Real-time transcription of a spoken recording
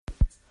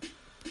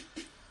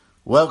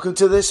Welcome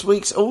to this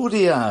week's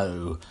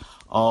audio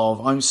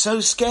of I'm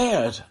So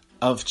Scared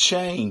of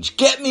Change.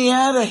 Get me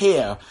out of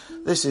here.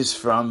 This is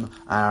from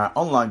our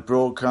online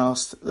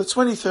broadcast, the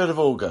 23rd of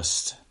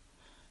August,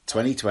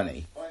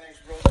 2020. My name's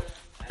Roger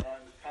and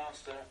I'm the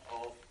pastor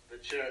of the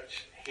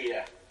church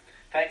here.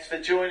 Thanks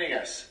for joining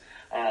us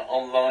on our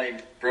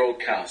online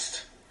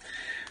broadcast.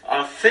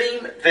 Our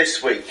theme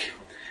this week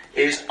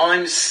is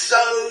I'm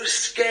so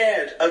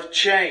scared of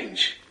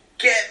change.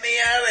 Get me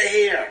out of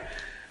here.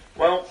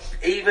 Well,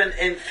 even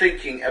in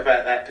thinking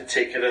about that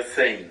particular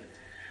theme,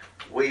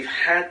 we've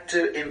had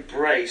to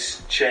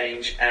embrace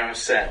change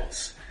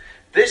ourselves.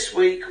 This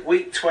week,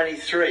 week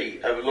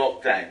 23 of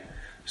lockdown,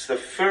 was the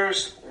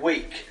first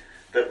week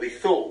that we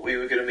thought we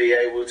were going to be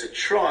able to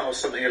trial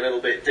something a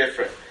little bit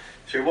different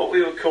through what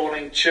we were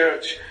calling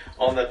Church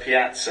on the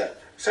Piazza.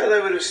 So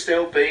there would have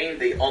still been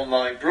the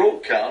online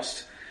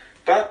broadcast,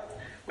 but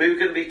we were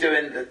going to be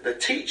doing the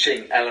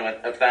teaching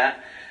element of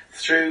that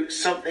through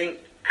something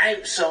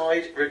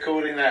outside,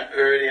 recording that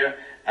earlier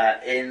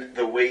in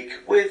the week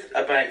with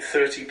about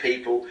 30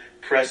 people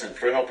present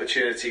for an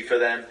opportunity for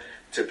them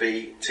to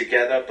be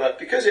together. But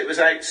because it was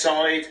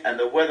outside and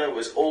the weather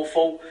was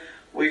awful,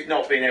 we've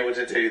not been able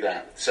to do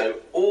that.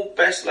 So all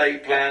best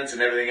laid plans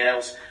and everything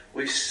else,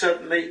 we've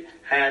suddenly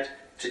had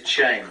to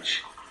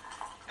change.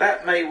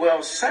 That may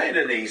well sound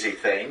an easy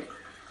thing,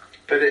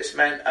 but it's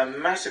meant a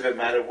massive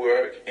amount of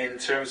work in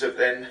terms of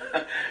then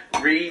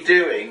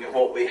redoing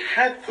what we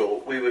had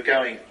thought we were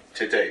going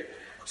to do.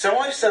 So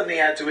I've suddenly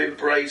had to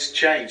embrace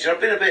change. And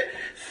I've been a bit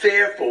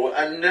fearful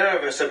and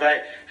nervous about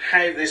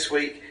how this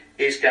week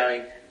is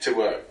going to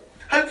work.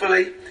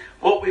 Hopefully,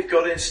 what we've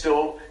got in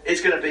store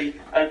is going to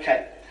be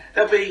okay.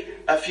 There'll be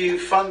a few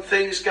fun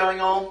things going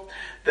on.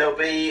 There'll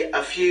be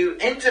a few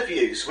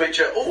interviews,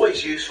 which are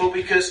always useful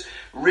because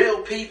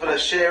real people are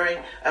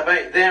sharing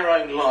about their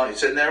own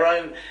lives and their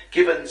own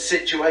given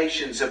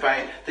situations,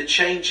 about the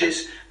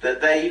changes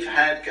that they've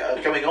had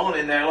going on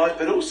in their life,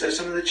 but also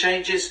some of the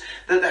changes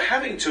that they're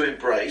having to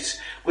embrace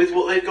with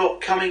what they've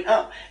got coming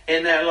up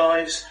in their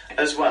lives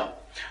as well.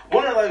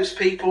 One of those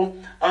people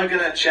I'm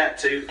going to chat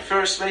to,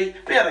 firstly,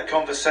 we had a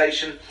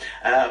conversation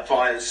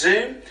via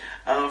Zoom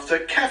after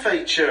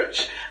Cafe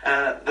Church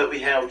that we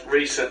held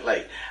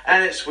recently.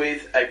 And it's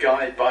with a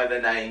guy by the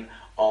name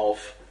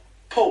of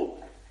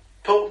Paul.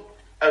 Paul,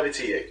 over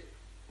to you.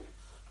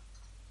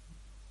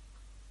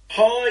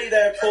 Hi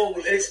there, Paul.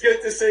 It's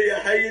good to see you.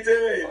 How you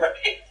doing?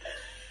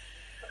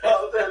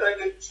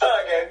 Oh,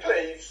 start again,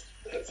 please.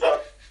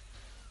 Start.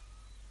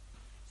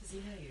 Does he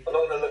know you? I'm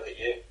not going to look at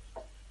you.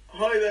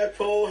 Hi there,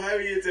 Paul. How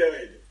are you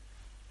doing?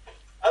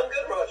 I'm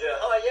good, Roger.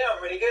 Hi, yeah,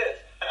 I'm really good.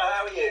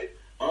 How are you?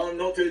 I'm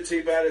not doing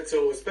too bad at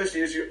all,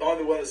 especially as I'm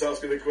the one that's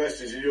asking the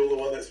questions and you're the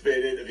one that's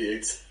being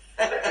interviewed.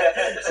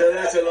 So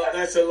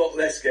that's a lot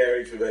less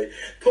scary for me.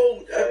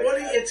 Paul, why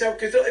don't you tell,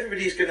 because not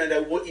everybody's going to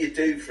know what you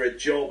do for a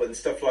job and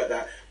stuff like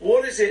that.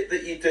 What is it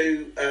that you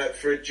do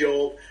for a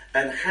job,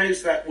 and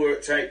how's that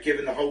worked out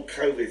given the whole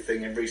COVID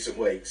thing in recent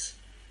weeks?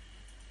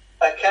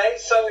 Okay,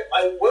 so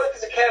I work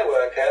as a care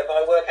worker, but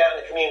I work out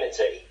in the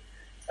community.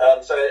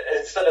 So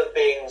instead of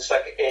being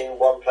stuck in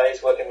one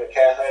place, working in a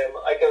care home,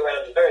 I go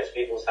around to various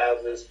people's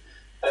houses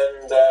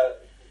and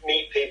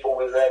meet people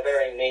with their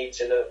varying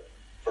needs in a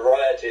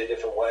variety of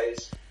different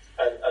ways,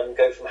 and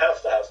go from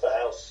house to house to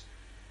house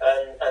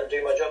and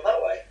do my job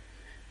that way.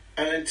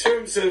 And in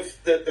terms of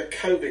the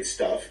COVID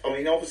stuff, I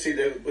mean, obviously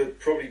there would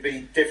probably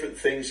be different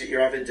things that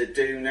you're having to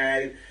do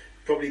now,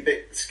 probably a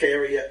bit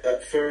scary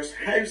at first.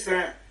 How's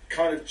that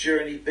kind of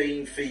journey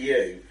been for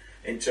you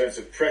in terms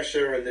of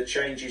pressure and the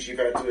changes you've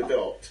had to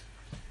adopt?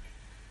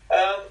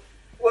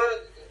 Well,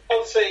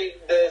 obviously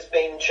there's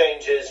been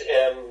changes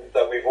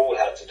that we've all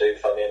had to do,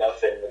 funnily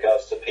enough, in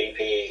regards to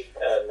PPE,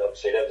 and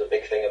obviously there was a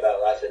big thing about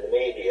that in the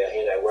media,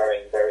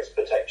 wearing various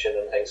protection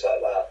and things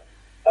like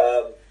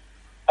that.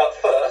 At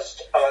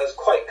first, I was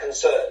quite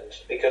concerned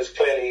because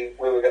clearly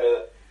we were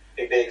going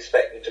to be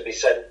expected to be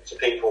sent to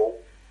people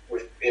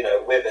with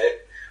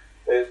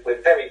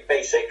very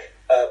basic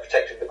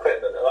protective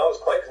equipment, and I was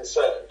quite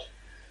concerned.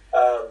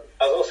 I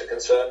was also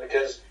concerned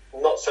because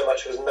not so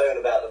much was known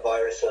about the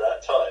virus at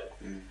that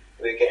time.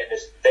 We were getting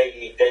this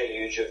daily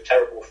deluge of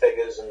terrible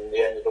figures and the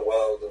end of the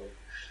world and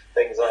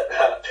things like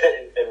that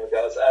in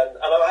regards. And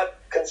I had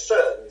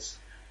concerns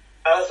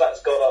as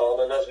that's gone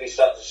on and as we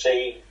start to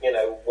see,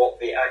 what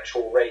the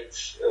actual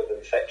rates of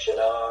infection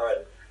are,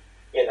 and,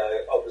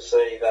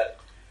 obviously that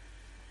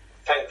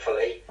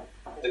thankfully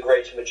the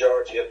greater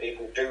majority of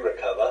people do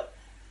recover.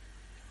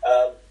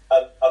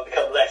 I've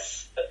become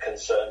less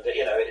concerned.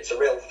 It's a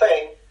real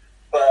thing,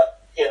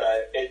 but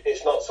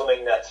it's not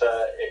something that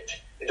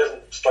it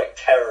doesn't strike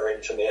terror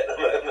into me at the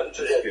moment.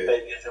 Maybe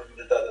it would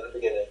have done at the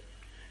beginning.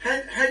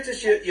 How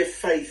does your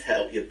faith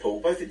help you, Paul?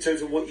 Both in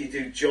terms of what you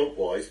do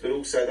job-wise, but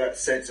also that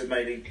sense of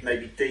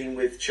maybe dealing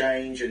with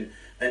change and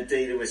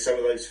dealing with some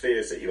of those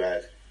fears that you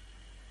had.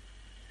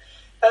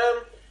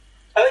 I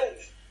think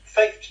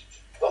faith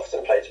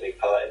often plays a big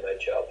part in my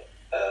job.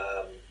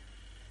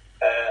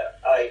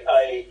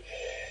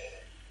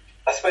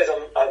 I suppose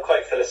I'm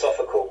quite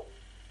philosophical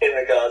in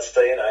regards to,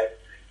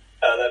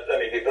 let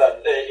me be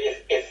blunt,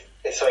 if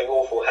something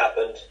awful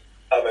happened,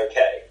 I'm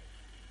okay.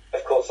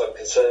 Of course, I'm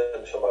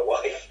concerned for my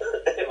wife,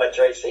 my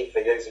Tracy,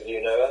 for those of you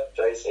who know her,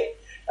 Tracy,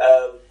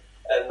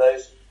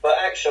 but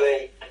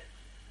actually,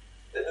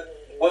 the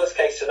worst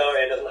case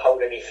scenario doesn't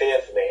hold any fear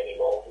for me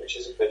anymore, which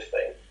is a good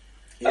thing.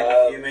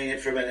 You mean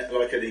it from an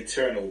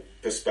eternal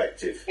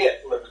perspective? Yeah,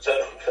 from an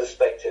eternal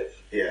perspective.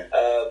 Yeah.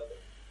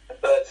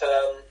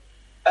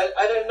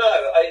 I don't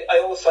know. I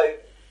also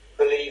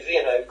believe,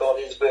 God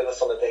is with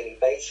us on a daily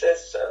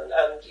basis, and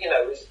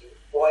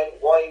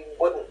why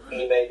wouldn't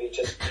He maybe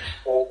just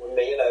walk with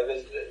me,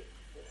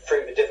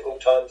 through the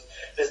difficult times?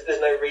 There's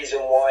no reason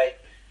why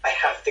I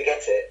have to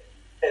get it.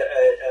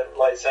 It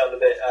might sound a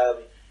bit,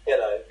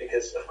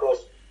 because of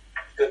course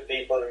good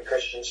people and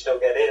Christians still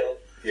get ill.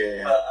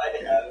 Yeah. But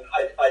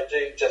I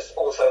do just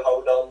also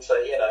hold on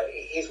to,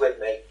 He's with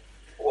me.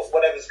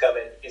 Whatever's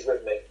coming, He's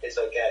with me. It's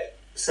okay.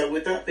 So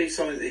would that be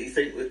something that you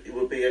think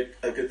would be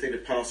a good thing to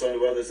pass on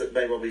to others that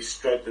may well be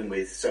struggling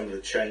with some of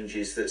the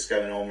changes that's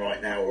going on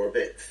right now, or a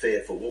bit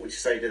fearful? What would you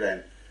say to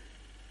them?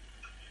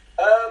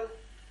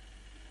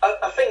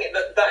 I think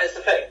that is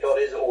the thing. God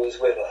is always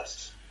with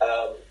us.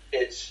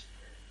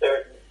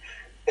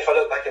 If I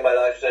look back in my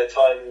life, there are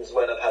times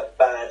when I've had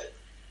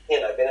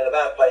been in a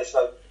bad place,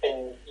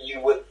 and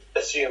you would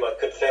assume I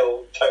could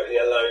feel totally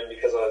alone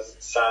because I was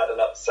sad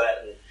and upset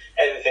and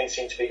everything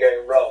seemed to be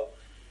going wrong.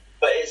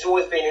 But it's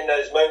always been in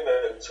those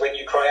moments when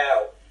you cry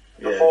out.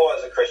 Yeah. Before,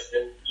 as a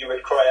Christian, you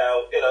would cry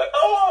out,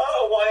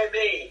 oh, why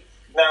me?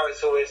 Now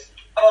it's always,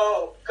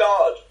 oh,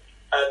 God.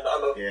 And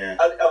I'm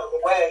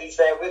aware He's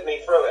there with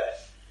me through it.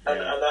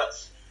 And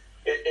that's,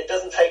 it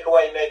doesn't take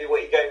away maybe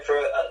what you're going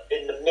through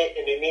in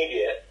the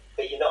immediate,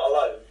 but you're not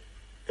alone.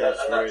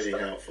 That's really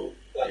helpful.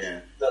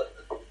 That's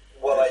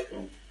what I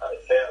feel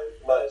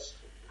most.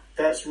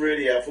 That's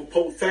really helpful.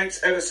 Paul,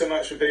 thanks ever so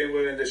much for being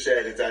willing to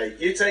share today.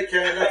 You take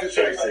care. Love to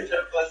Tracy.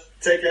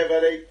 Take care,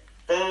 buddy.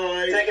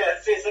 Bye. Take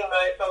care. See you soon,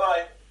 mate.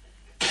 Bye-bye.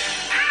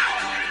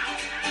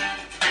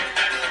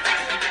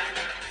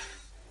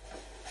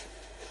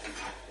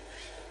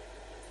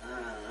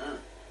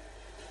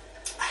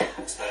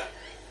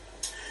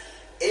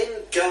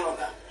 In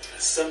Ghana,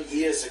 some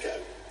years ago,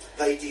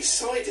 they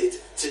decided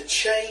to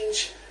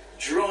change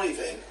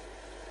driving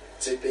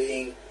to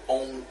being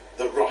on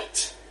the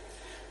right.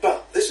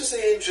 But this was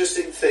the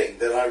interesting thing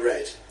that I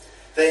read.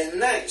 They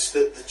announced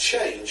that the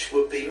change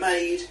would be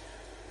made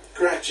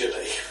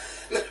gradually.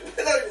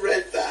 When I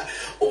read that,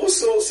 all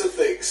sorts of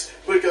things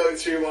were going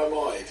through my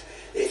mind.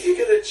 If you're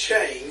going to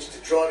change to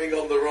driving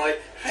on the right,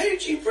 how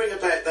do you bring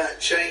about that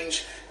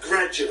change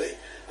gradually?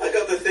 I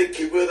got to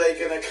thinking, were they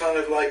going to kind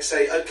of like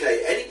say,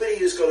 okay, anybody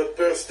who's got a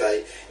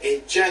birthday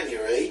in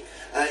January,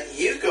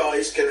 you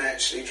guys can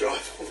actually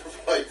drive on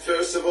the right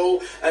first of all,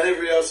 and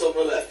everybody else on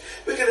the left.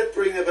 We're going to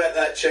bring about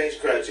that change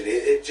gradually.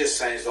 It just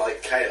sounds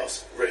like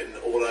chaos written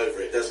all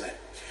over it, doesn't it?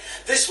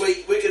 This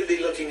week we're going to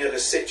be looking at a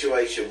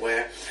situation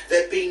where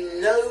there'd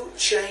been no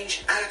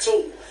change at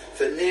all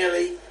for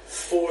nearly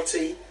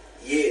 40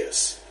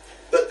 years.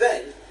 But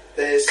then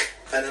there's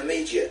an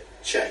immediate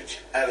change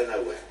out of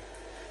nowhere.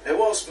 Now,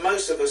 whilst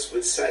most of us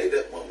would say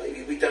that, well,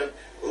 maybe we don't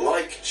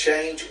like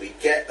change, we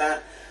get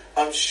that,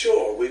 I'm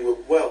sure we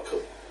would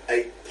welcome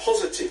a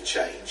positive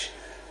change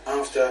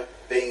after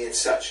being in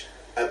such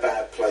a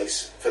bad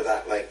place for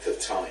that length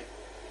of time.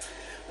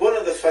 One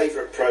of the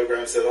favourite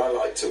programmes that I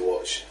like to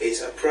watch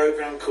is a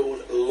programme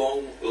called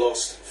Long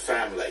Lost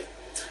Family.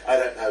 I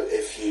don't know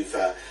if you've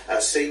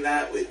seen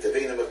that with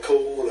Davina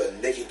McCall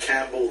and Nikki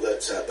Campbell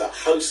that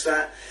host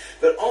that.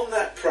 But on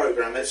that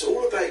programme, it's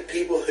all about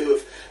people who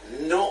have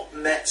not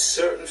met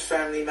certain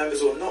family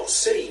members or not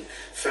seen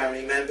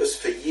family members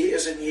for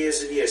years and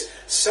years and years.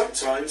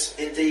 Sometimes,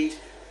 indeed,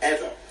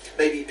 ever.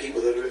 Maybe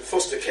people that are in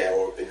foster care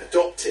or have been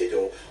adopted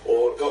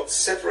or got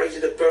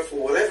separated at birth for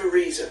whatever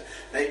reason.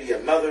 Maybe a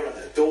mother and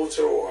a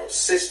daughter or a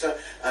sister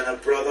and a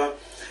brother.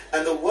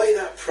 And the way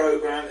that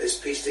programme is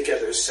pieced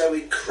together is so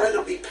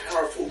incredibly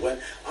powerful when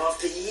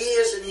after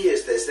years and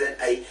years there's then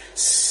a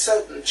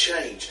sudden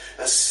change,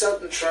 a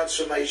sudden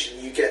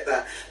transformation. You get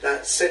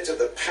that sense of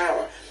the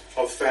power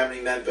of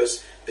family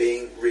members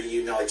being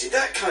reunited.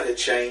 That kind of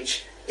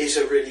change is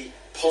a really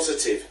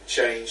positive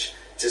change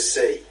to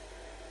see.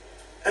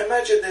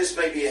 Imagine there's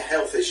maybe a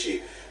health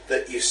issue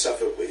that you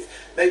suffered with.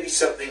 Maybe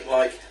something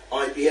like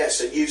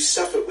IBS, and you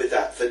suffered with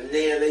that for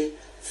nearly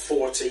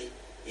 40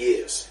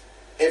 years.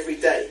 Every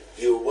day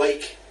you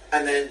awake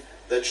and then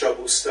the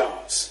trouble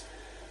starts.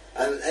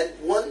 And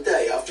one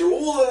day, after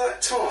all of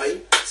that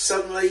time,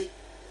 suddenly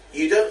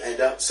you don't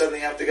end up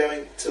suddenly after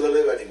going to the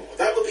loo anymore.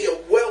 That would be a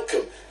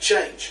welcome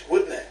change,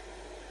 wouldn't it?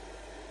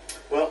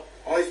 Well,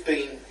 I've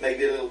been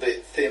maybe a little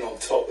bit thin on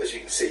top, as you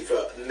can see,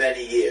 for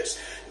many years.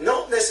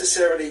 Not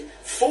necessarily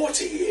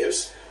 40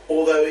 years,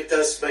 although it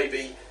does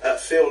maybe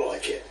feel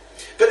like it.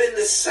 But in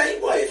the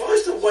same way, if I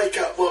was to wake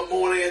up one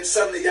morning and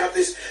suddenly have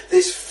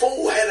this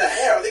full head of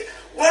hair, I think,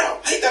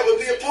 wow, hey, that would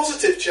be a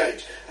positive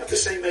change. I have to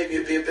say maybe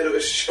it'd be a bit of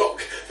a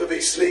shock for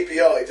me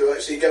sleepy-eyed to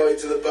actually go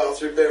into the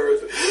bathroom mirror and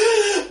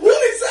think,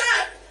 what is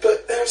that?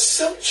 But there there are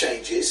some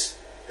changes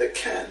that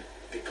can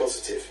be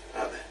positive,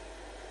 aren't there?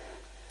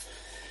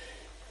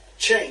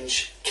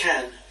 Change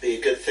can be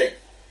a good thing.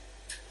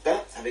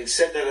 But having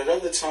said that, at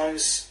other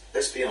times,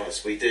 let's be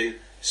honest, we do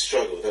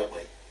struggle, don't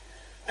we?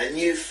 A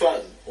new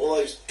phone, all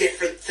those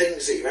different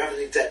things that you're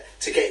having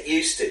to get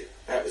used to,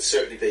 that would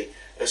certainly be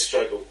a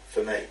struggle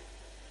for me.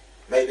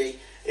 Maybe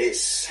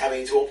it's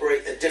having to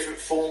operate a different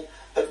form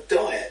of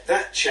diet.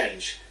 That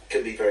change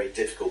can be very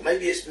difficult.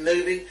 Maybe it's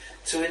moving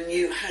to a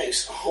new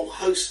house, a whole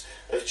host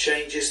of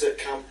changes that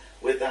come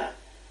with that.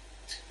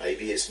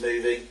 Maybe it's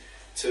moving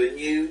to a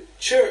new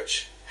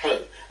church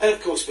home. And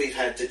of course we've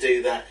had to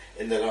do that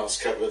in the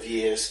last couple of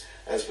years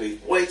as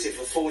we've waited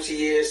for 40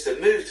 years to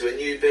move to a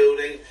new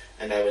building,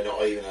 and now we're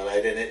not even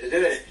allowed in it to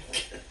do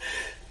anything.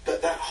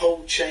 But that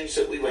whole change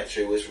that we went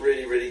through was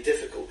really, really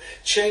difficult.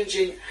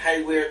 Changing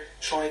how we're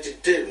trying to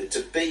do and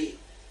to be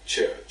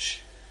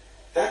church,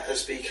 that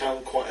has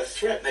become quite a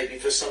threat maybe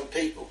for some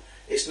people.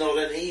 It's not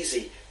an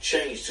easy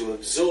change to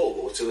absorb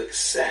or to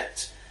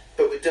accept,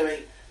 but we're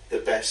doing the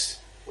best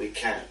we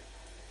can.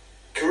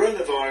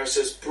 Coronavirus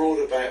has brought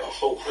about a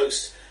whole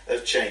host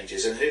of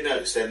changes, and who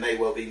knows, there may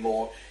well be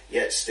more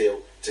yet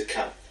still to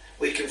come.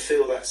 We can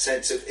feel that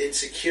sense of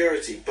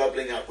insecurity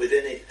bubbling up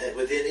within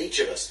each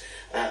of us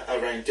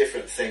around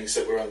different things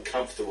that we're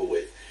uncomfortable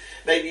with.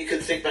 Maybe you can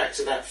think back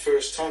to that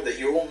first time that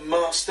you're all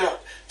masked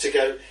up to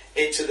go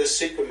into the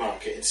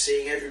supermarket and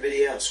seeing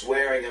everybody else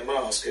wearing a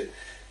mask, and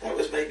that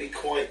was maybe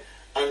quite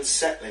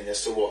unsettling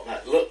as to what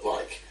that looked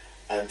like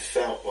and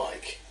felt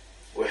like.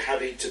 We're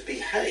having to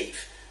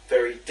behave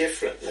very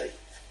differently.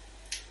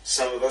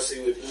 Some of us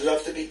who would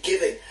love to be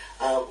giving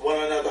one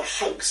another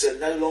hugs are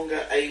no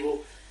longer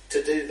able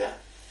to do that.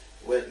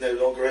 We're no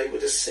longer able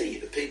to see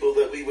the people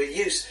that we were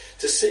used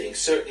to seeing,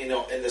 certainly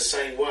not in the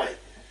same way.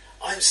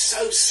 I'm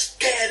so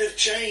scared of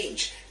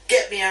change.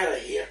 Get me out of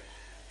here.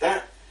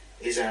 That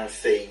is our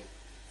theme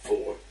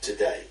for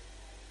today.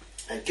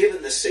 And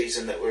given the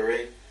season that we're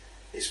in,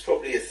 it's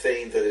probably a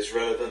theme that is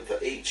relevant for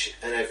each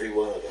and every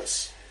one of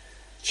us.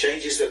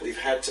 Changes that we've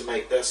had to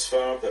make thus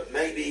far, but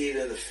maybe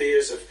even the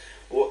fears of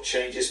what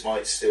changes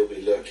might still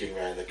be lurking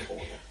around the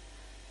corner.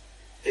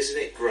 Isn't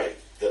it great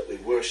that we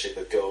worship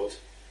a God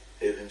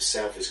who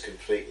himself is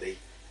completely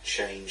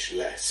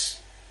changeless?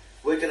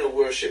 We're going to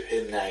worship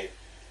him now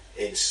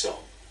in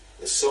song.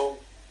 The song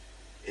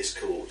is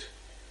called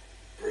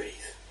Breathe.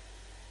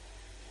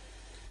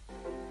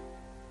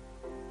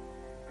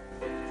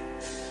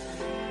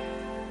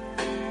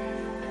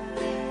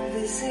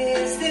 This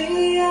is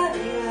the air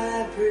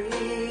I breathe.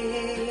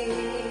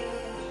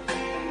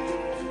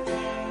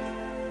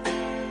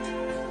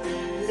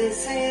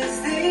 This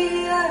is the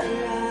air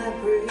I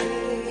breathe.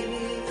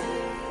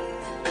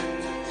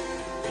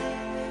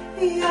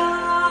 Your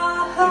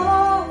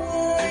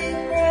holy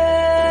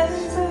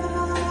presence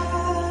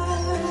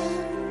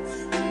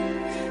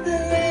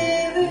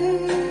living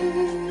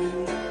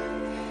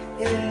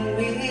in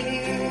me,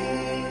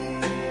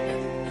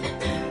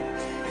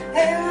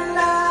 and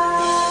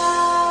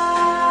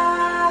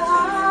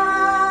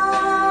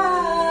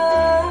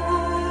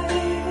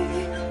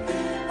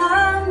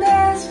I'm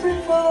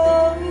desperate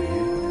for you.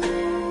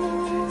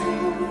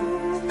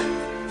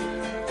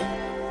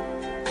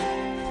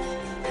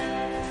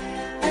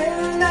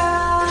 And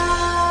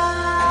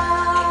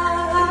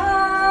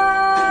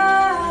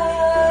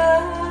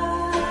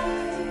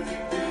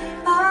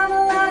I'm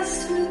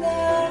lost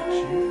without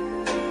you.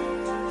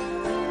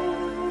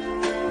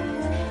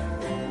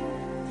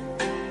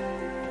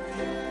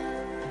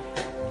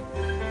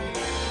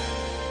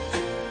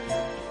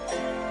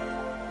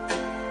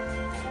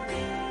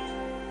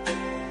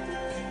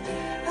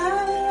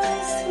 I'm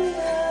lost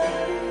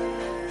without you.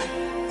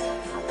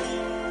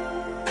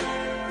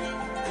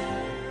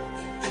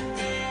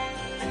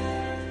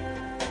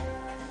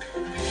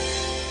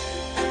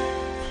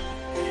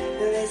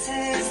 This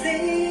is the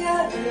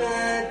air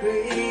I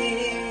breathe.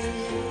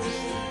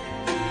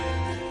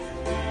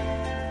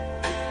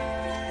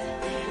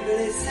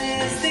 This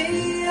is the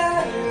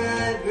air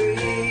I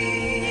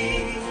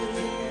breathe.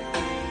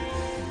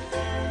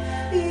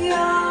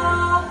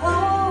 Your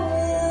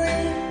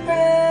holy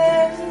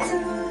presence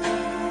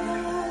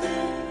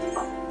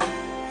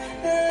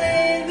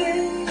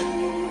living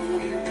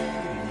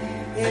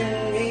in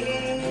me.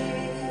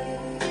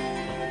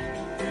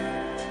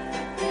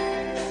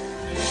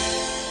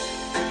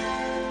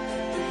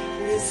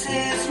 This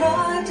is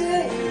my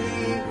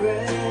daily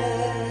bread.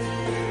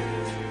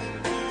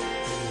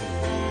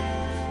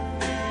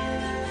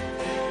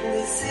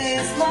 This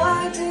is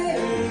my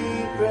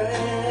daily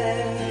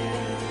bread.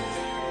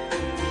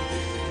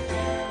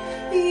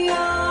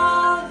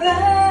 Your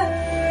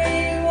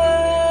very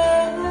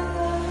word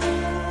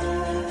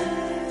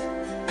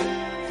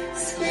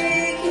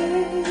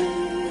speaking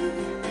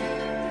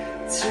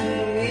to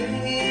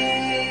me,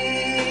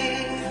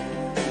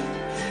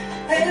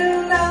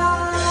 and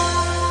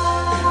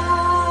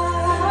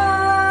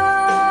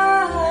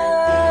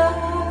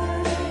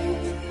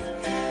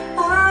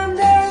I'm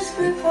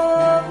desperate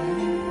for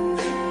you.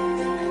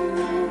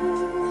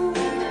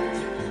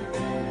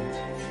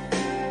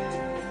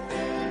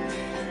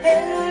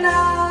 and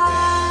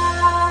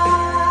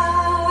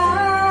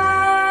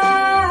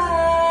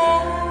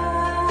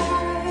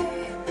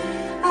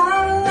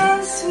I'm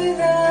lost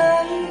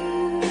without you.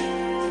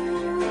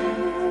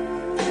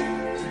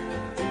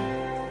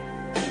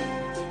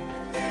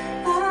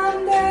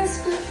 I'm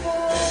desperate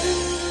for you.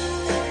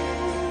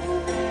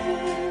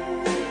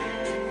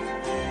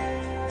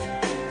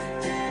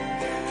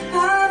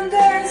 I'm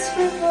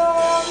desperate for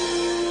you.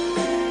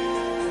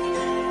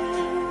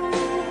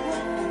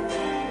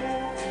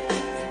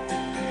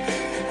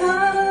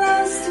 I'm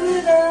lost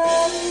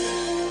without you.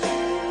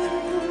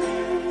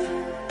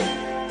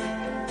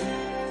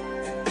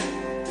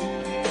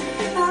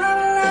 I'm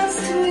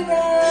lost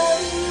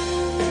without you.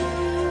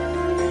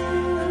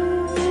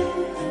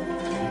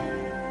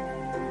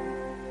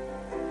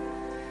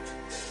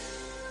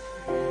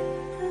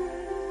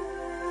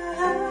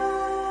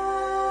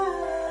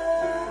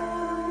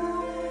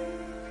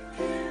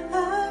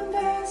 I'm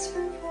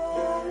desperate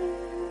for you.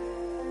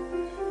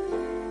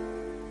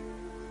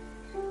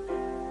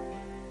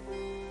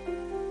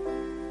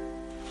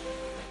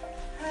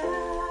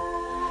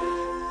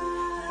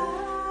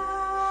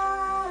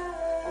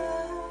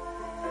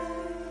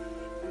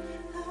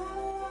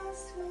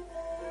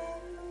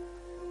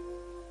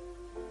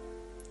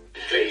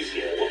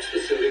 Glazier, what's the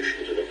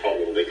solution to the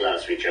problem of the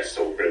glass we just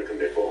saw broken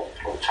before?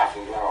 Well,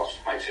 toughened glass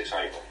makes it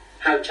safer.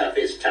 How tough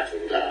is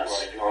toughened glass?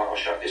 Well, if you like, I'll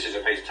show. This is a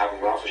piece of toughened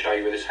glass. I'll show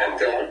you with this hammer.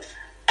 Go on.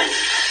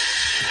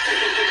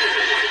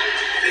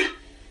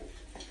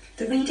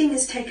 The reading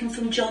is taken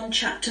from John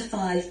chapter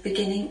 5,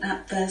 beginning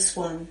at verse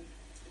 1.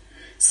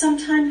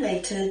 Sometime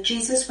later,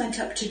 Jesus went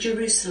up to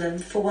Jerusalem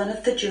for one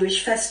of the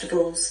Jewish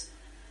festivals.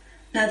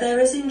 Now there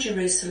is in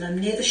Jerusalem,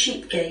 near the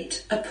sheep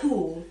gate, a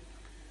pool,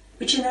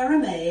 which in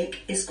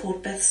Aramaic is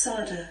called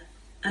Bethsaida,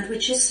 and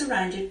which is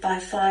surrounded by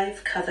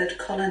 5 covered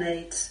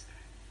colonnades.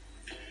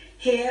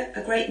 Here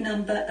a great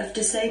number of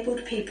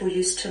disabled people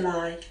used to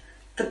lie,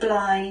 the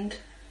blind,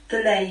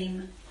 the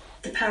lame,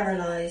 the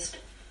paralysed.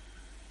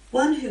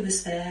 One who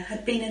was there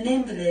had been an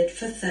invalid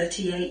for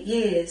 38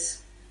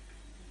 years.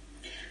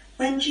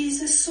 When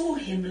Jesus saw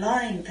him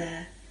lying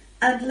there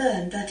and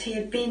learned that he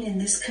had been in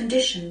this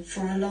condition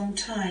for a long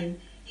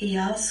time, he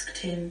asked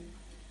him,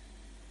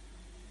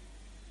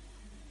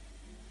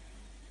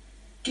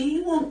 "Do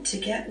you want to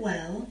get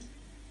well?"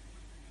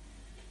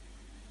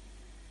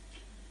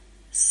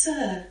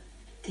 "Sir,"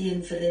 the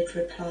invalid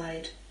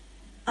replied,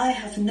 "I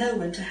have no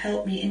one to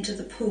help me into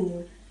the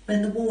pool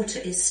when the water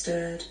is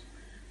stirred.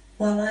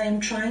 While I am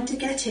trying to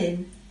get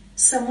in,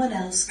 someone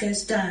else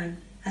goes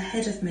down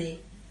ahead of me."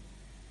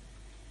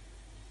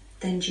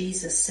 Then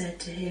Jesus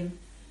said to him,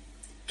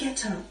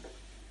 "Get up,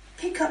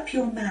 pick up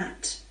your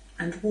mat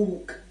and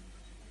walk."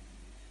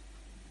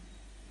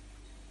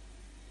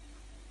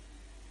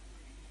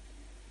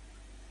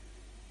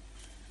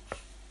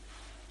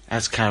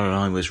 As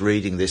Caroline was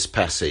reading this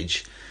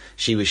passage,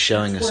 she was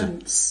showing us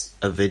Once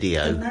a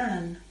video. the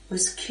man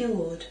was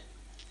cured.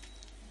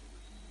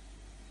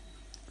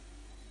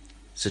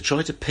 So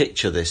try to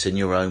picture this in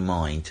your own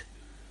mind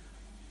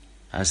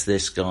as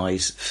this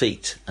guy's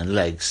feet and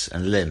legs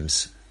and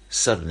limbs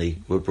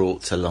suddenly were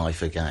brought to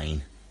life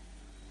again.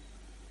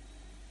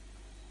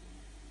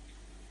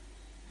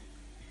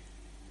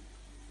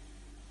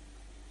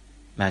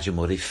 Imagine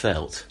what he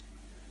felt,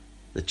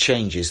 the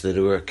changes that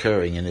were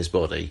occurring in his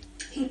body.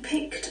 He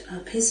picked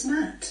up his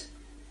mat.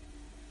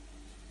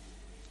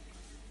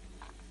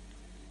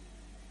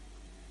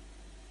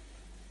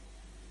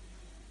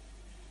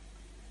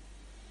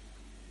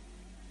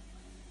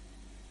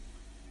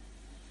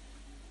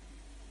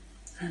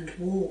 And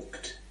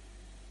walked.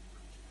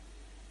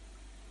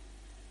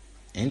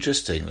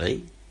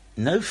 Interestingly,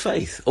 no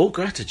faith or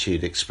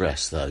gratitude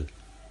expressed though.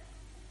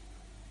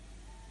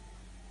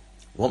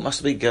 What must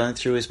have been going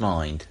through his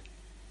mind?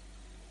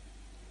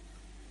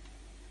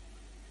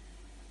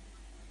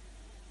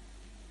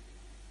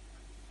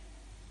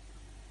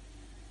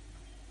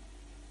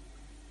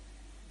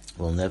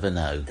 We'll never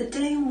know. The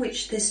day on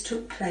which this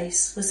took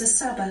place was a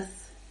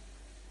Sabbath.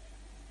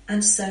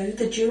 And so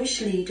the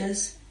Jewish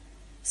leaders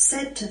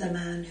said to the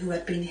man who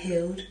had been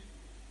healed,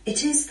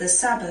 "It is the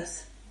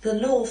Sabbath. The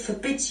law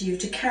forbids you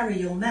to carry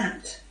your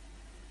mat."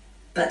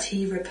 But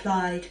he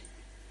replied,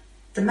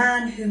 "The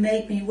man who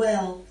made me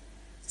well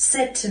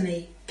said to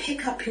me,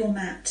 'Pick up your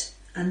mat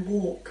and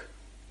walk.'"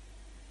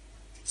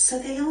 So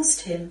they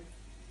asked him,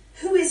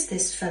 "Who is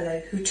this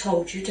fellow who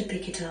told you to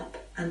pick it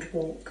up and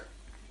walk?"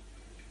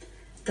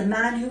 The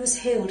man who was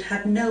healed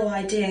had no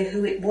idea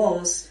who it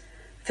was,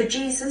 for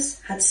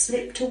Jesus had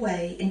slipped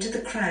away into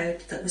the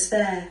crowd that was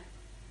there.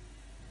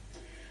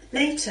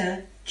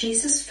 Later,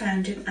 Jesus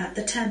found him at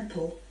the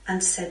temple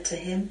and said to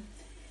him,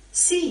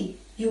 "See,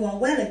 you are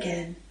well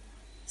again.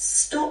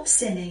 Stop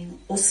sinning,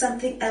 or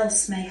something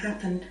else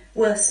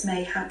worse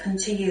may happen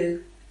to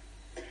you."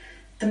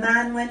 The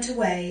man went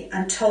away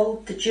and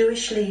told the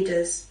Jewish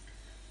leaders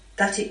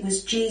that it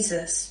was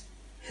Jesus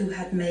who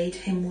had made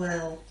him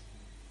well.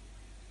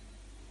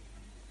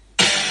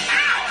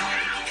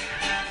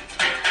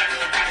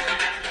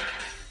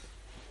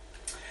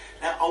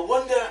 Now, I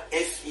wonder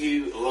if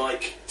you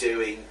like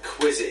doing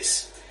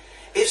quizzes.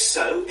 If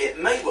so,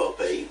 it may well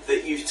be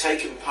that you've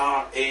taken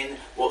part in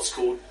what's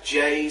called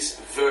Jay's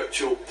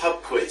Virtual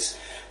Pub Quiz,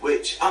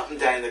 which up and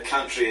down the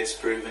country has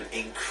proven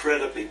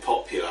incredibly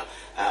popular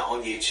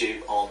on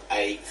YouTube on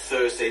a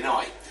Thursday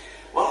night.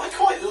 Well, I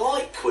quite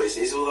like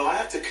quizzes, although I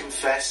have to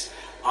confess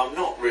I'm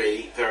not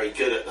really very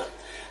good at them.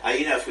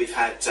 If we've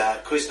had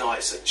quiz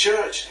nights at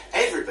church,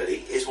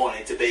 everybody is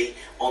wanting to be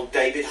on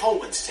David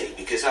Holman's team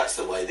because that's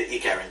the way that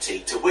you're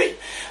guaranteed to win.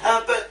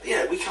 But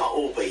we can't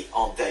all be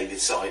on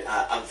David's side,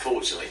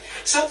 unfortunately.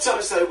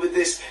 Sometimes, though, with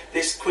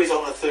this quiz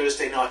on a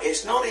Thursday night,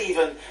 it's not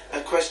even a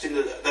question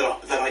that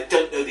I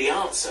don't know the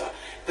answer,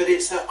 but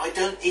it's that I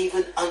don't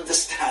even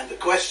understand the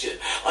question.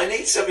 I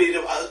need somebody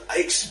to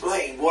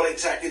explain what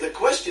exactly the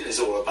question is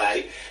all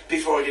about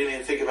before I can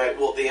even think about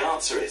what the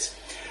answer is.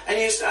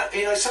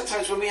 And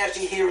sometimes when we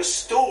actually hear a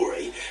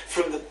story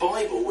from the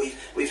Bible,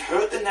 we've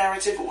heard the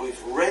narrative or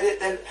we've read it,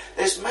 then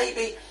there's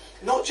maybe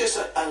not just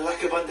a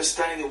lack of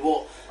understanding of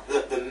what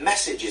the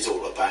message is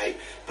all about,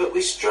 but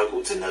we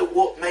struggle to know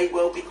what may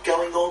well be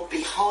going on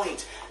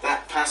behind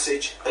that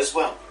passage as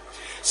well.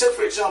 So,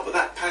 for example,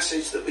 that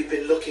passage that we've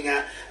been looking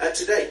at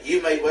today,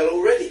 you may well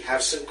already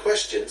have some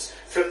questions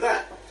from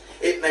that.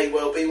 It may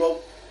well be,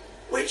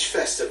 which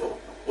festival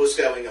was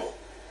going on?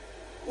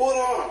 What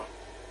are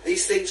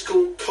these things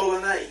called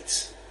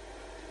colonnades?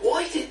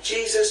 Why did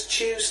Jesus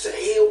choose to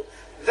heal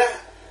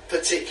that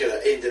particular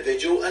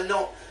individual and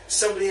not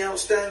somebody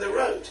else down the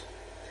road?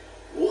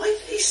 Why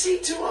did he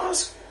seem to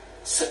ask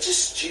such a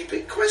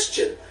stupid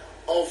question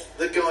of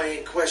the guy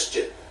in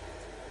question?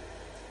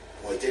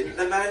 Why didn't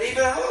the man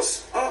even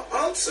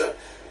answer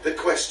the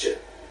question?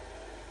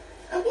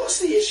 And what's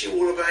the issue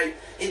all about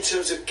in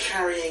terms of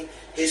carrying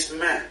his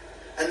mat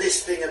and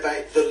this thing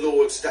about the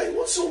Lord's Day?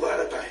 What's all that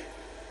about?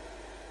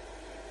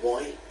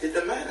 Why did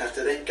the man have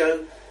to then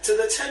go to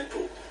the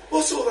temple?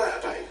 What's all that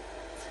about?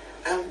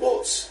 And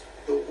what's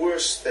the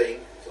worst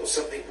thing, or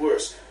something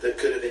worse, that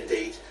could have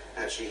indeed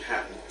actually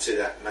happened to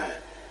that man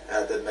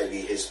than maybe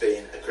his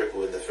being a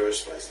cripple in the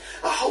first place?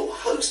 A whole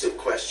host of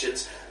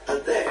questions are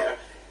there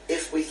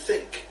if we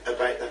think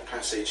about that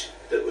passage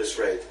that was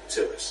read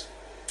to us.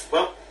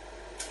 Well,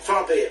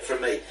 far be it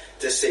from me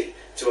to seek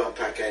to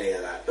unpack any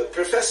of that. But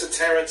Professor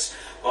Terence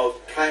of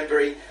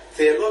Cranbury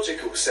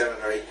Theological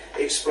Seminary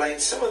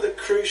explains some of the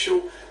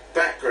crucial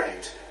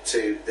background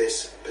to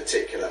this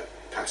particular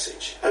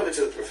passage. Over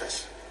to the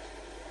professor.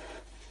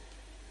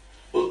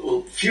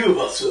 Well, few of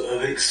us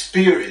have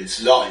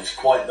experienced life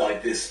quite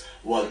like this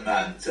one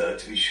man, to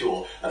be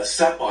sure,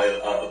 sat by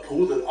a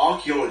pool that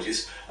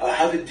archaeologists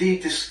have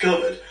indeed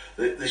discovered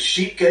that the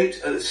sheep gate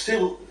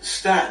still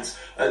stands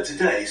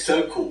today,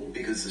 so called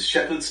because the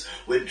shepherds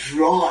would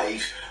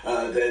drive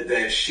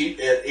their sheep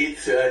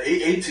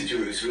into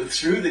Jerusalem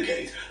through the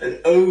gate and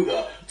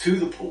over to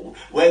the pool,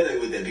 where they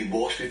would then be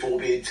washed before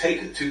being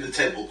taken to the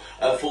temple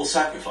for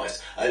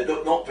sacrifice.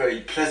 Not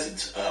very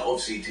pleasant,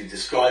 obviously, to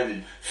describe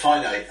in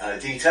finite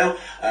detail,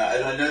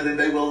 and I know there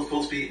may well, of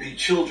course, be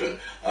children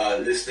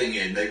listening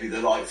in, maybe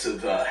the likes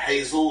of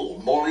Hazel or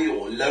Molly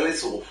or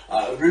Lois or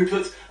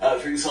Rupert,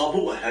 for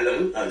example. Well,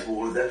 hello to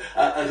all of them.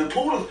 The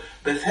pool of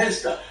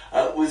Bethesda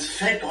was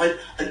fed by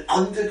an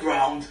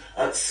underground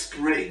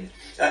spring,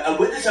 and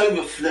when it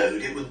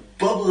overflowed, it would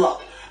bubble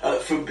up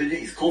from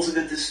beneath, causing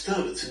a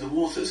disturbance in the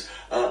waters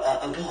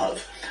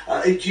above.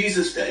 In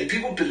Jesus' day,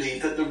 people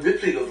believed that the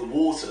rippling of the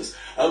waters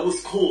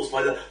was caused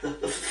by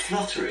the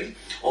fluttering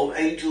of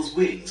angels'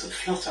 wings,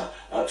 flutter,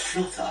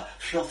 flutter,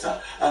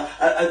 flutter,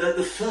 and that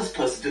the first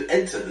person to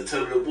enter the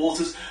turbulent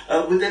waters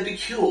would then be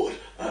cured.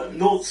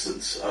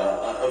 Nonsense,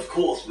 of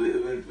course,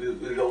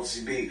 would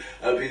obviously be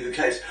the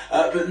case,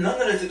 but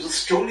nonetheless, it was a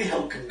strongly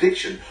held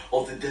conviction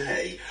of the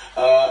day,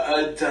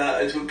 and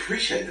to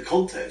appreciate the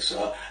context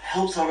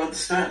helps our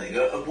understanding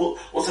of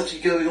what's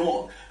actually going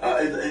on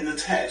in the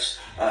text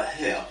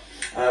here.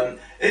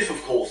 If,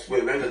 of course,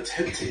 we're ever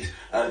tempted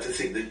to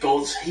think that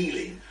God's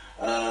healing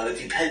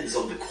depends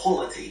on the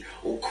quality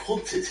or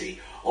quantity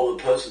of a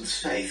person's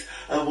faith,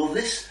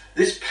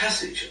 this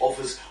passage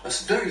offers a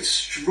very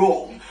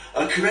strong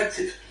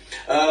corrective.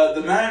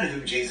 The man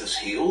whom Jesus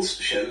heals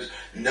shows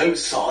no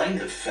sign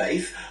of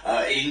faith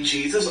in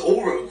Jesus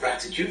or of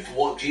gratitude for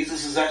what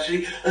Jesus has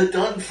actually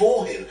done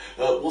for him.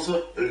 Was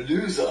a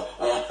loser,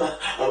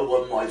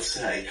 one might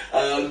say.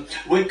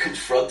 When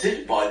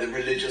confronted by the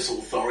religious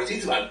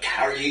authorities about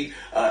carrying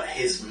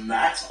his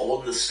mat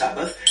on the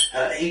Sabbath,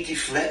 he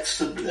deflects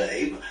the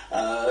blame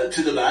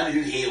to the man who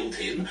healed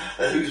him,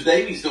 whose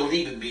name he's not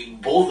even been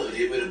bothered,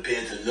 it would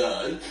appear, to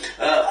learn,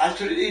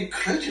 absolutely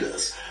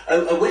incredulous.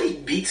 And when he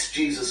meets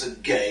Jesus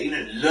again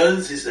and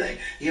learns his name,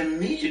 he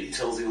immediately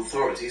tells the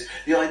authorities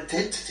the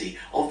identity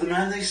of the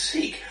man they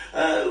seek.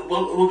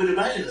 One would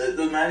imagine that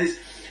the man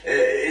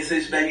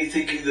is maybe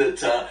thinking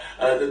that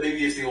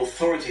maybe if the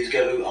authorities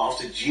go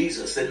after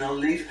Jesus, then they'll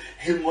leave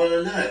him well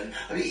alone.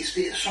 I mean,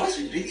 it strikes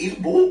me to be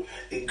even more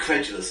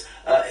incredulous.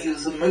 He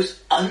was the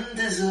most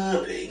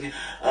undeserving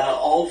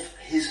of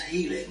his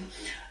healing,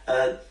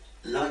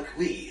 like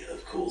we,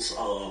 of course,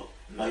 are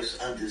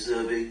most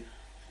undeserving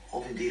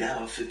of indeed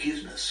our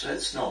forgiveness.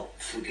 Let's not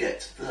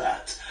forget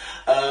that.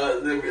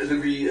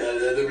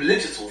 The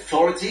religious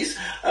authorities,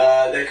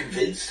 they're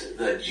convinced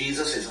that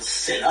Jesus is a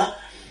sinner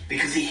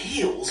because he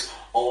heals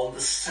on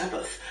the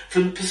Sabbath.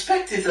 From the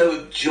perspective, though,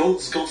 of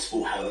John's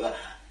Gospel, however,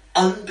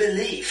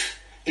 unbelief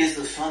is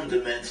the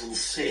fundamental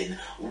sin,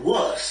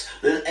 worse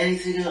than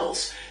anything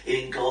else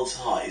in God's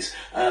eyes.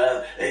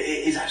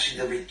 It is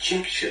actually the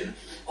rejection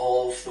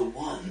of the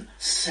one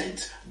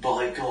sent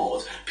by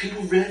God.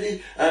 People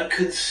really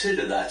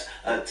consider that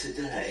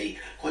today.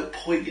 Quite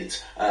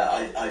poignant,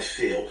 I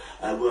feel,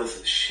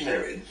 worth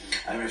sharing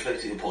and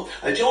reflecting upon.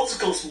 John's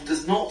Gospel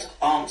does not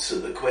answer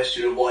the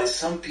question of why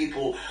some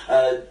people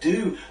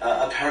do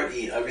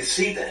apparently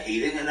receive their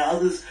healing and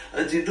others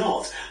do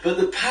not. But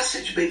the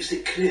passage makes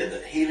it clear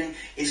that healing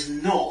is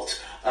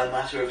not a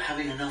matter of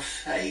having enough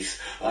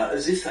faith,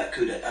 as if that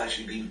could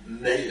actually be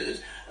measured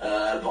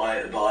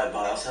by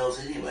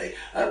ourselves anyway.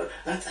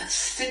 That's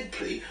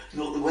simply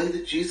not the way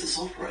that Jesus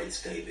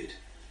operates, David.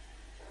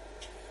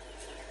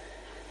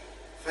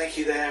 Thank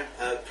you there,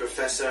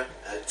 Professor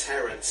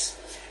Terence.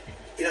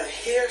 You know,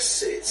 here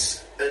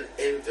sits an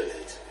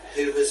invalid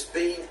who has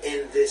been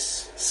in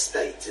this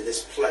state, in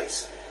this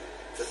place,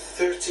 for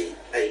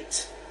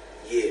 38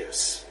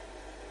 years.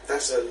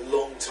 That's a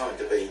long time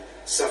to be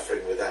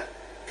suffering with that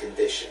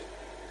condition.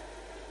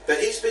 But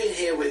he's been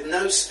here with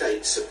no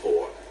state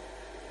support,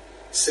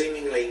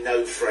 seemingly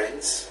no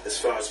friends, as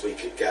far as we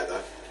could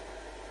gather,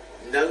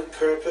 no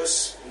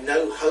purpose,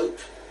 no hope.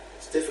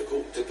 It's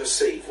difficult to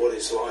perceive what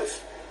his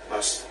life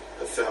must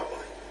have felt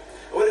like.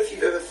 I wonder if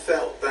you've ever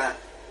felt that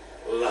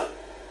low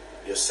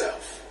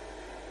yourself.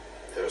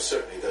 There are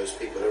certainly those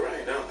people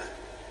around, aren't there?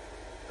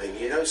 Maybe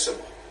you know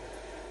someone.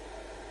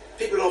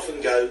 People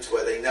often go to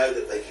where they know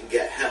that they can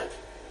get help,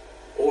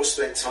 or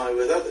spend time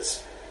with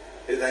others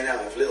who they know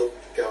have little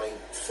going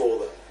for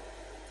them.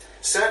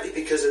 Sadly,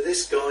 because of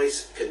this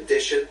guy's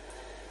condition,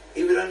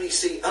 he would only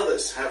see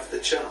others have the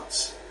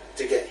chance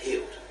to get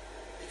healed,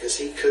 because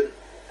he couldn't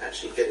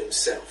actually get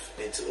himself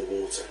into the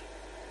water.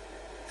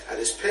 And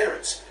his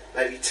parents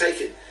maybe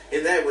taken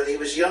him there when he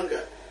was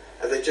younger,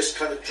 and they just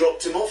kind of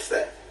dropped him off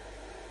there.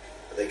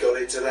 And they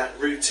got into that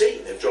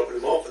routine of dropping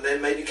him off and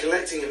then maybe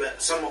collecting him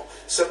at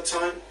some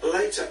time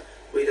later.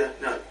 We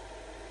don't know.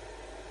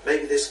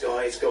 Maybe this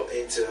guy's got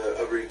into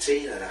a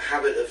routine and a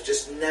habit of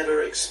just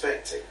never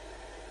expecting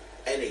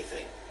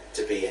anything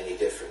to be any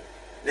different.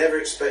 Never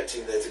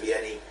expecting there to be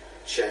any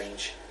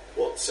change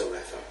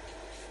whatsoever.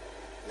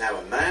 Now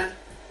a man,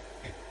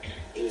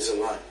 he was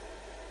alone.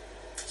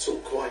 It's all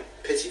quite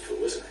pitiful,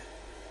 isn't it?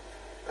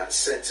 That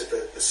sense of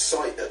the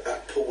sight at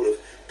that pool of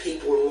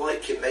people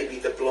like him, maybe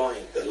the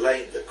blind, the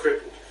lame, the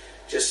crippled,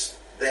 just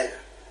there,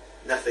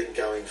 nothing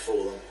going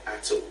for them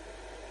at all.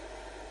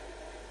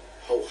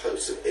 A whole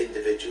host of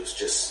individuals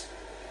just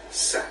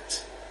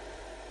sat,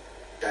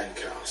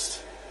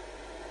 downcast,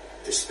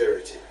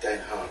 dispirited,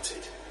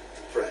 downhearted,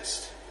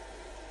 depressed.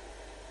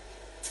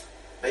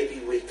 Maybe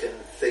we can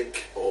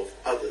think of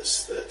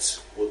others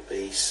that would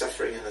be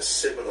suffering in a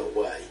similar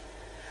way.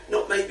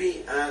 Not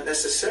maybe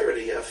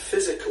necessarily a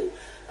physical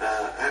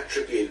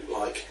attribute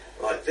like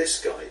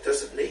this guy. It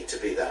doesn't need to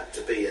be that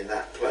to be in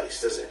that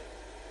place, does it?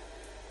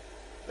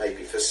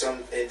 Maybe for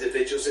some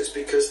individuals it's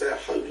because they're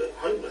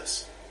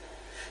homeless.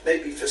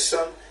 Maybe for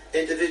some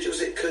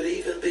individuals it could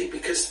even be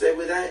because they're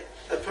without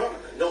a partner,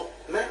 not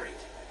married.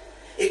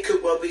 It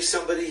could well be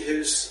somebody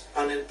who's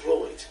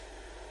unemployed,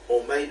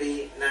 or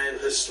maybe now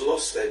has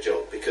lost their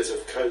job because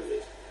of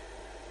COVID.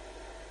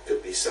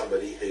 Could be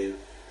somebody who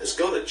has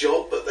got a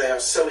job, but they are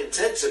so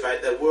intense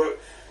about their work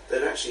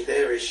that actually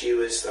their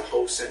issue is the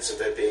whole sense of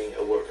their being a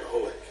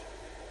workaholic.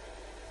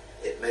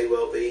 It may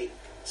well be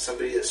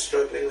somebody that's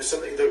struggling with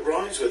something that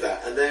rhymes with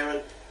that, and they're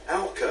an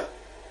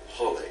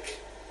alcoholic.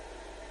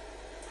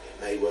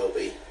 It may well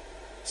be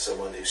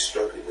someone who's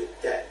struggling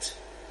with debt,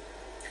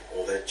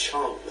 or they're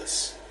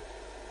childless,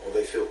 or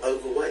they feel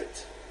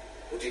overweight,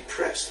 or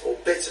depressed, or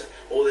bitter,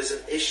 or there's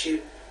an issue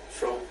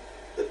from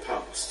the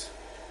past.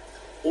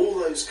 All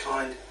those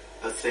kind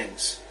of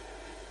things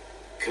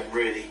can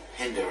really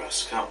hinder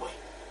us, can't we?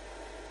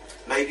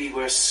 Maybe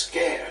we're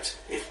scared,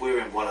 if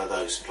we're in one of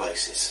those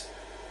places,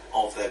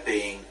 of there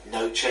being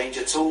no change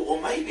at all,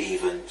 or maybe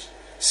even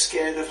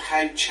scared of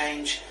how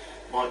change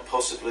might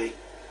possibly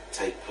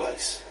take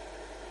place.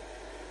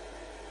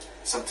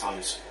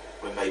 Sometimes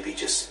we're maybe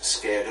just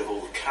scared of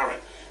all the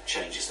current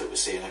changes that we're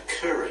seeing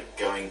occurring,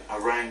 going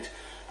around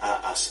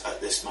us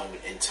at this moment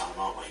in time,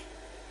 aren't we?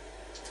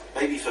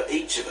 Maybe for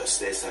each of us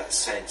there's that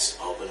sense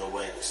of an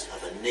awareness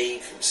of a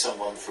need from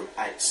someone from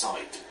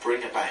outside to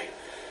bring about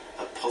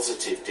a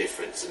positive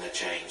difference and a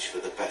change for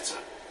the better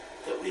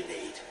that we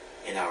need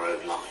in our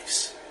own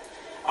lives.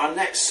 Our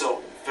next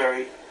song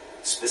very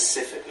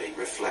specifically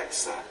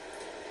reflects that.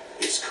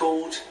 It's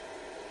called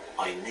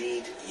I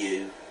Need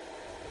You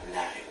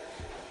Now.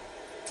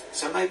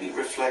 So maybe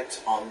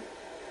reflect on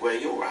where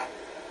you're at,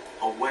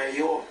 on where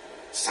you're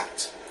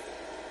sat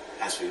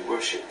as we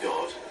worship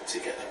God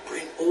together.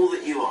 Bring all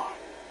that you are,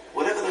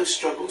 whatever those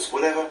struggles,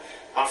 whatever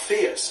our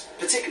fears,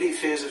 particularly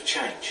fears of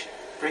change,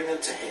 bring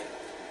them to Him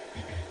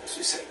as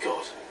we say,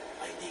 God,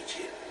 I need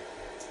you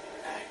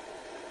now.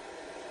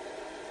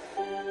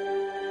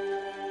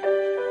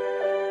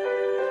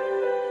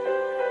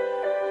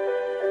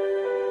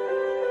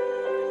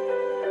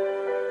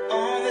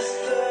 On this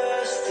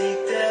thirsty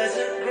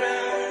desert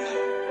ground,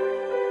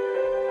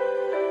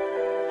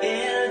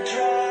 in a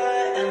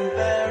dry and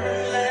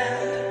barren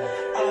land,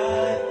 I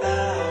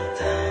bow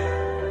down.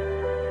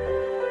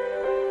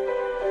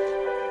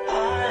 I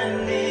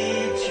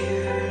need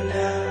you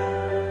now.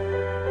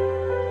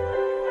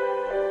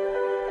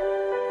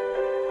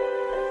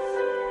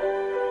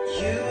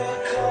 You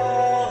are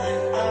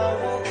calling, I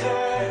will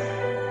come.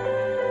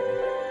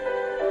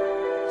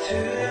 To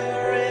the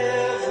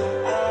river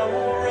I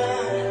will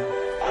run.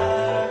 I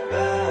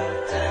bow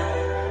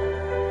down.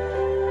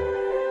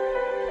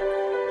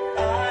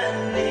 I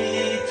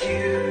need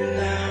you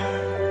now.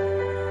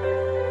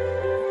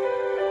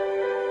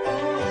 Oh,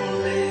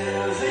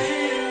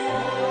 living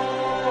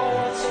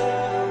water.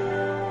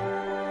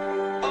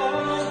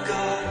 Oh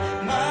God,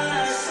 my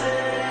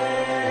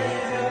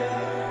Savior.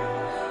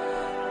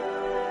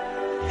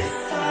 If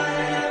I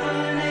ever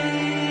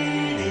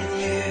needed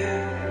you,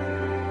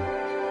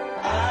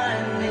 I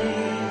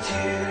need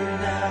you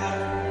now.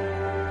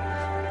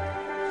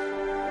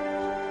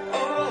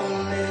 Oh,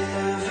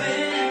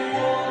 living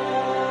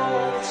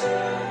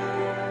water.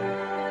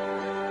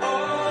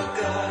 Oh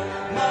God,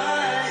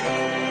 my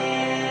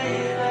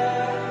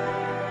healer.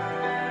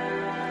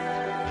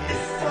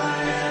 If I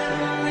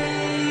ever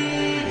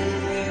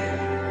needed you,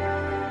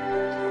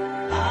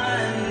 I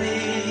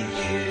need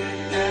you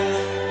now.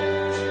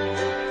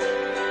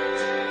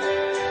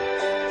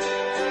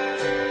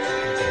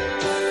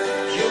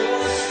 You're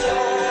the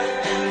start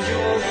and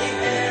you're the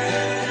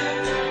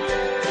end.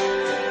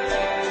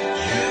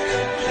 You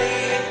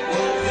complete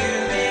what you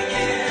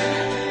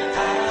begin.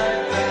 I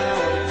bow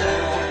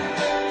down.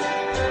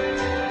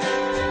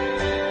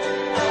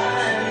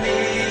 I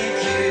need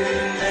you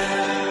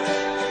now.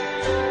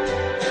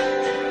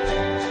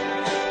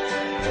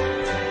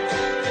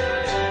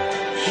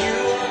 You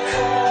are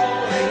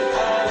calling,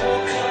 I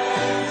will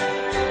come.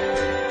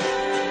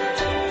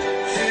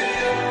 To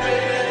your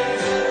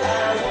river I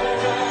will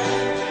run.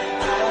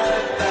 I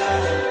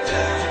bow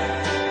down.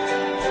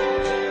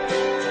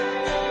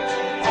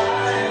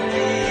 I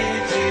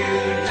need you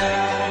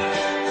now.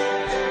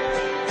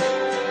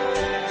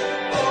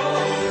 Oh,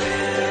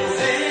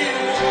 living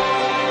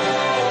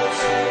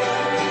water.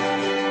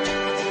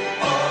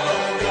 Oh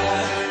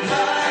God,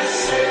 my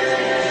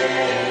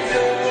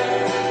Savior.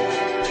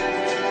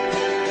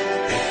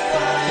 If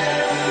I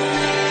ever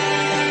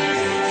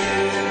needed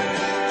you,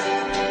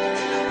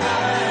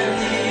 I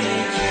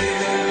need you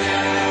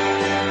now.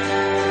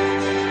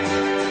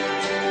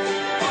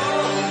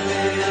 Oh,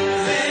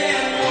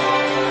 living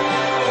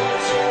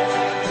water.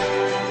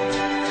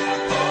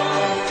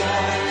 Oh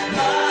God,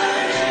 my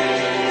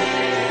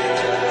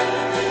healer.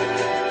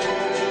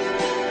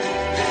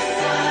 If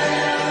I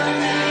ever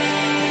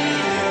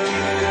needed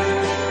you,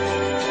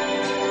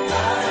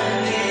 I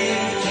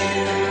need you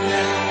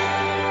now.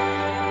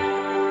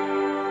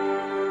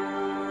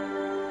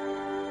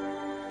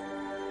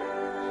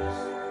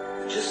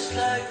 Just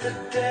like the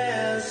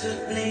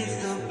desert needs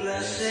the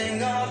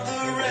blessing of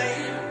the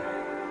rain,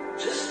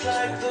 just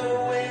like the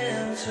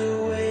winter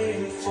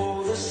waiting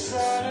for the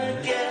sun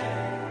again,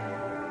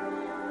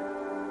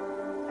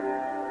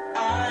 I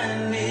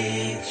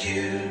need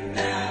you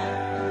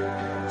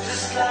now.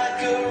 Just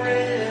like a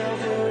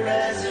river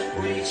as it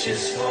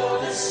reaches for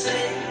the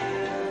sea,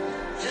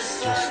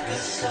 just like a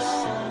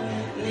song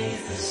it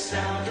needs the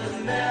sound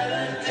of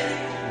melody.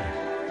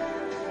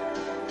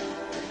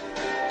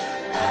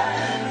 I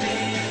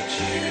need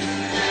you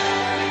now.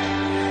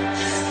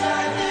 Just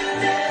like the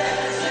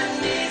desert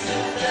needs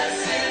the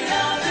blessing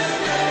of the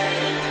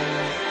rain,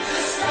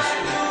 just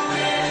like the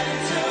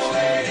winter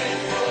waiting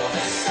for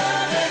the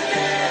sun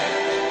again.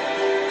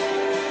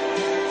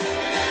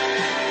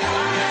 I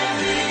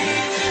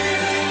need you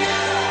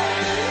now.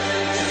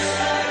 Just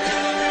like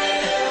a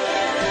river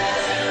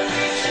as it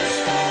reaches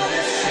for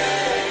the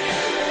sea,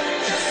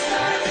 just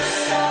like a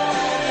song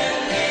it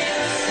needs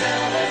the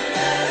sound of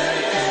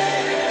melody.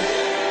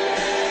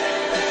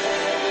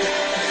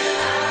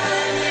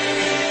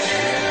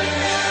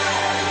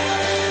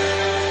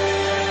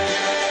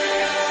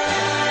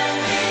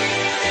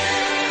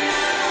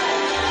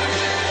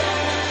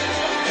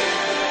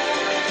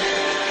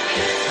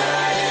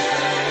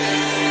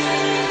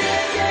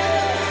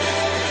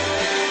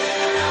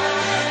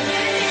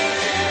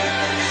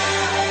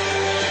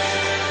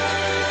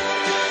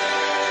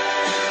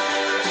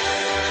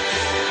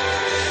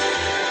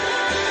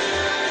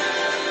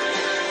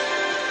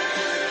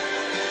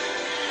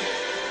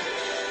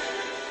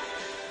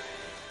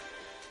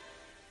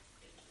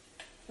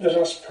 Let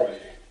us pray.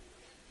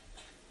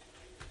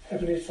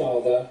 Heavenly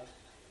Father,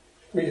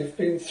 we have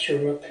been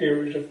through a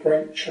period of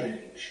great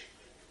change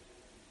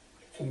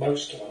for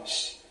most of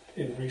us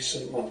in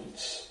recent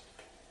months,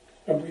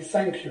 and we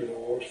thank you,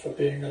 Lord, for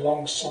being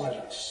alongside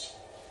us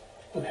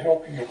and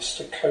helping us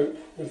to cope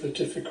with the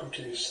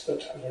difficulties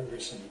that have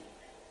arisen.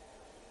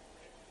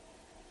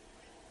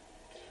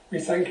 We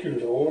thank you,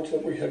 Lord,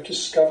 that we have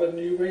discovered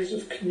new ways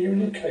of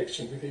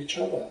communicating with each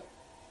other.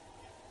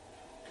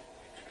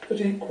 But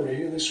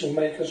equally, this will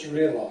make us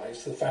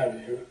realise the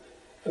value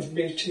of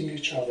meeting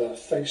each other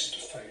face to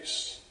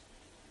face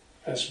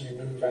as we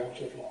move out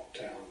of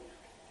lockdown.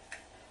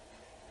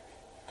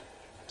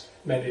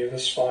 Many of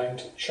us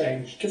find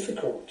change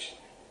difficult,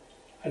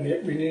 and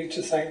yet we need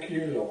to thank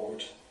you,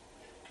 Lord,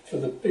 for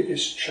the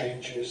biggest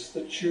changes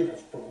that you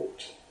have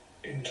brought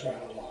into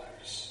our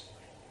lives.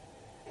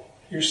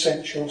 You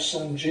sent your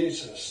Son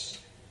Jesus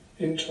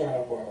into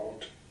our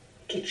world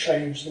to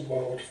change the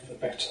world for the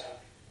better.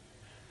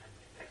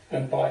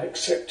 And by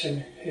accepting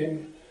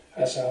him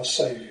as our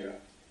Saviour,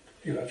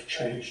 you have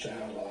changed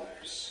our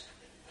lives.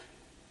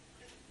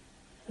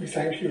 We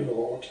thank you,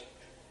 Lord,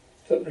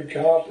 that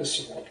regardless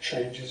of what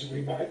changes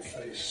we might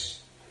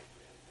face,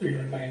 we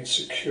remain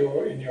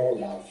secure in your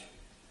love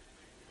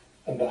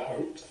and the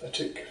hope that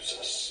it gives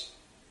us.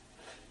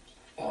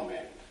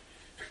 Amen.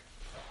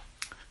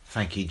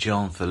 Thank you,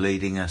 John, for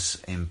leading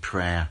us in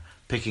prayer,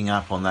 picking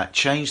up on that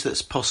change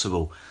that's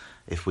possible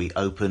if we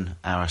open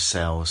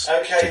ourselves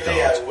to Okay,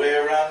 God. Leo,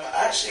 we're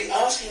actually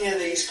asking you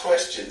these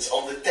questions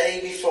on the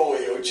day before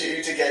you're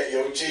due to get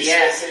your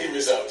GCSE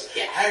results.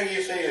 Yeah. How are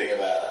you feeling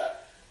about that?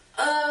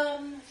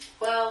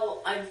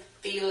 Well, I'm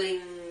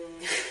feeling...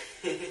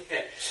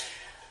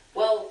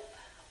 well,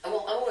 I'm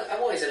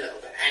always a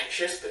little bit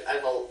anxious, but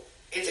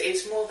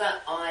it's more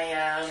that I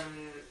am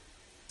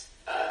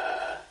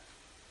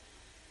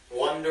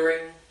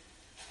wondering,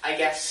 I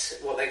guess,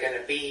 what they're going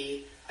to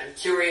be. I'm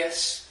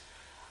curious.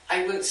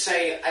 I wouldn't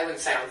say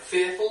I'm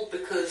fearful,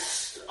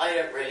 because I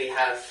don't really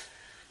have...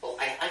 Well,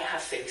 I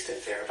have things to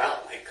fear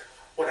about, like,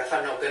 what if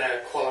I'm not going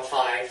to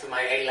qualify for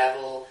my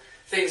A-level,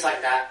 things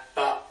like that,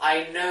 but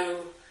I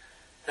know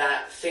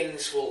that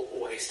things will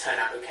always turn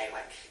out okay.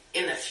 Like,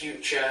 in the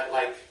future,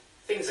 like,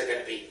 things are going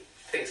to be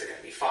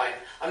fine.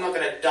 I'm not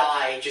going to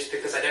die just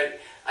because I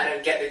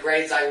don't get the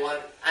grades I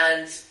want,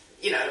 and,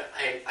 you know,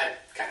 I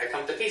kind of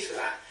come to peace with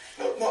that.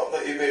 Not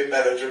that you're being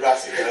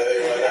melodramatic or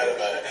anything like that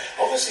about it.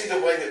 Obviously,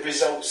 the way that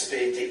results are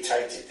being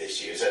dictated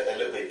this year is a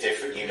little bit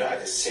different. You know how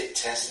to sit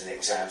tests and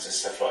exams and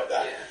stuff like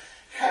that. Yeah.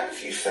 How have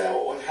you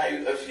felt, and how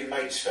have your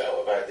mates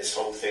felt about this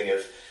whole thing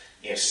of,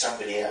 you know,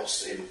 somebody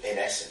else, in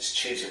essence,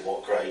 choosing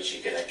what grades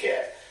you're going to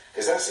get?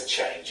 Because that's a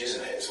change,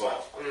 isn't it, as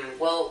well?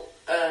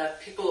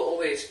 People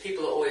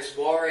are always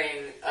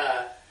worrying.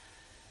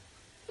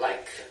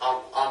 Like,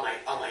 are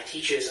my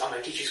teachers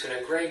going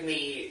to grade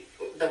me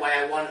the way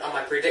I want? Are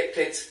my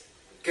predicteds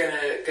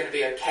gonna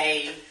be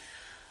okay?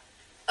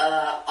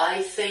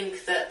 I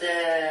think that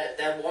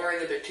they're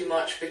worrying a bit too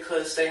much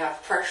because they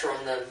have pressure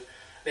on them,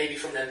 maybe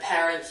from their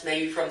parents,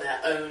 maybe from their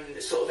own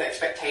sort of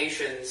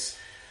expectations.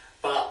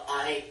 But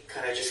I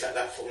kind of just let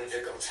that fall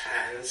into God's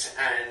hands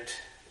and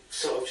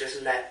sort of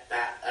just let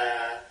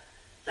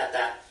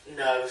that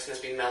nervousness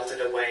be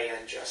melted away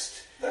and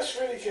just... That's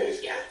really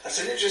good. Yeah. That's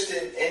an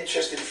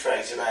interesting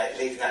phrase about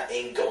leaving that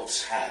in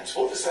God's hands.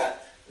 What does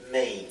that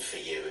mean for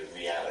you in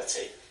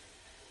reality?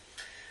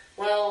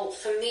 Well,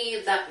 for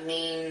me, that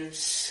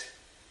means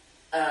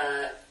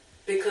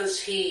because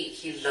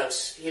he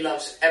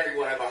loves every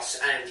one of us,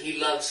 and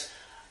he loves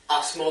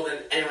us more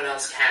than anyone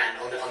else can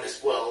on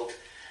this world,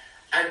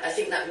 and I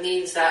think that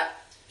means that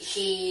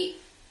he's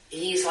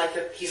like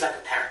a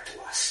parent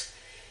to us,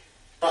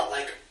 but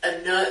like a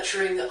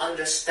nurturing,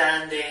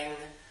 understanding,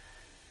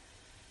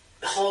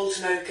 holds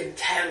no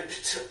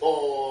contempt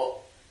or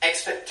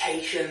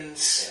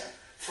expectations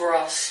for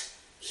us.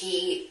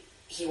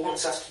 He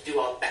wants us to do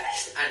our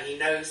best, and he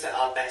knows that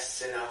our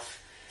best is enough.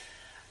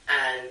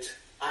 And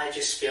I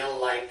just feel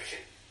like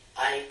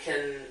I'm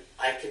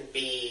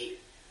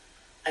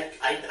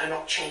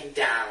not chained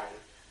down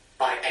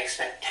by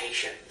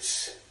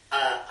expectations.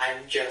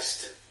 I'm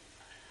just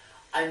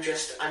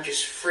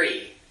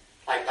free,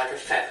 like a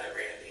feather,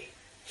 really.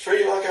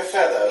 Free like a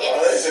feather? Yes.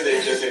 Oh, that's an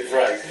interesting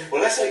phrase.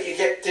 Well, let's hope you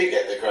do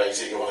get the grades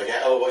that you want to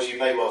get, otherwise you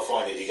may well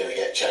find that you're going to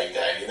get chained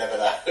down, you never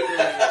know.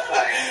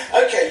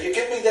 Okay, you're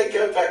going to then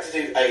go back to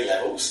do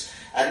A-levels,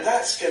 and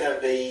that's going to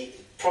be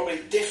probably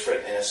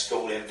different in a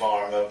school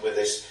environment with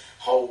this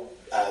whole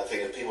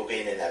thing of people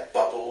being in their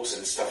bubbles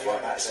and stuff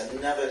like that. It's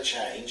another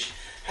change.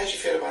 How do you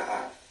feel about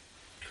that?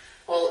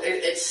 Well,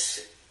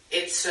 it's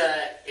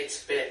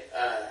a bit...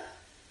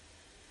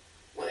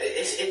 well,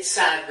 it's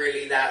sad,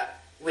 really, that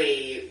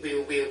we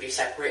will be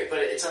separated, but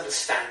it's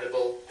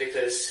understandable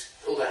because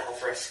all the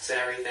health risks and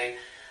everything.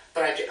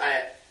 But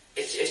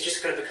it's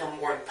just going to become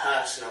more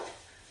impersonal,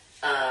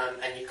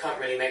 and you can't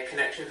really make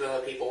connections with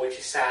other people, which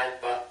is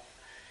sad. But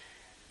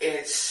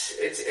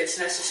it's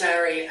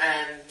necessary,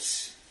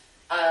 and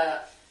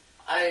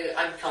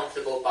I'm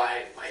comfortable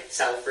by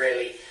myself,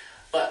 really.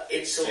 But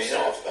it's also... So you're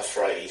not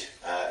afraid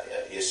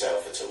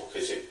yourself at all,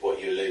 because what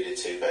you alluded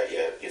to about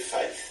your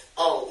faith.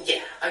 Oh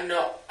yeah, I'm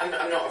not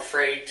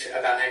afraid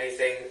about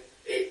anything.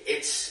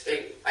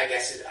 I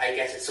guess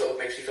it sort of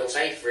makes me feel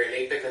safe,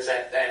 really, because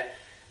they're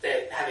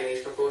having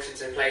these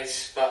precautions in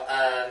place. But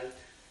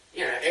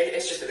you know,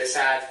 it's just a bit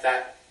sad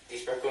that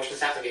these precautions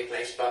have to be in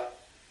place. But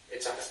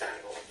it's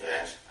understandable.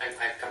 Yeah.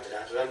 I've come to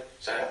terms with them.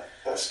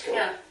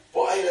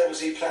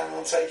 planning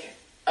on taking?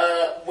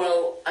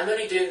 Well, I'm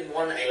only doing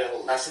one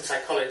A-level, that's in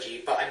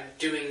psychology, but I'm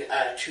doing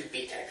 2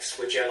 BTECs,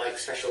 which are like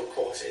special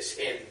courses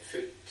in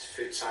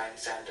food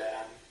science and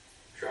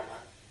drama,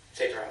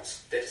 theatre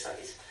arts, data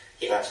studies.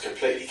 Yeah. That's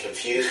completely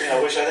confused me.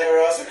 I wish I never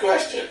asked the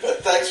question,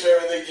 but thanks for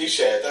everything you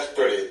shared. That's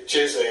brilliant.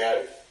 Cheers,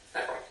 Leo.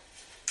 No problem.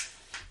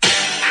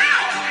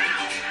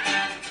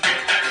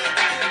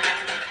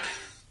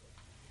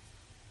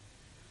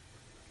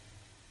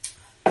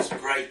 It's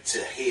great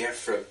to hear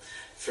from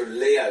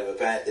Leo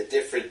about the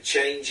different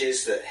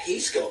changes that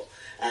he's got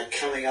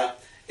coming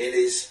up in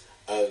his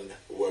own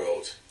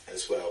world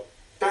as well.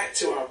 Back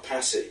to our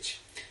passage.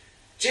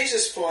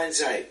 Jesus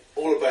finds out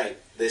all about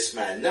this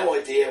man. No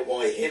idea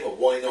why him or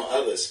why not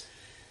others.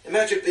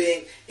 Imagine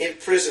being in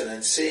prison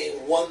and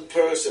seeing one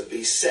person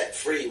be set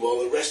free while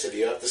the rest of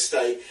you have to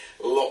stay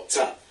locked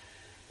up.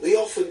 We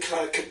often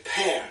kind of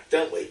compare,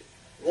 don't we?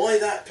 Why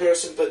that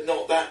person but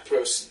not that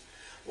person?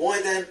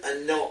 Why them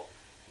and not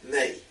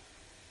me?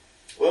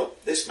 Well,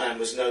 this man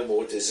was no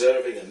more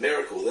deserving a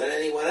miracle than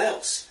anyone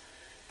else.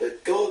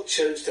 But God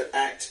chose to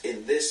act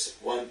in this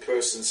one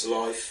person's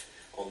life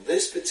on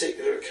this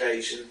particular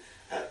occasion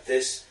at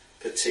this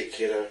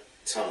particular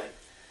time.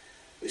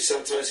 We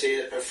sometimes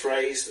hear a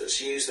phrase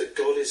that's used that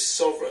God is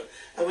sovereign,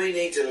 and we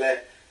need to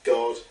let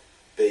God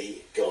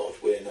be God.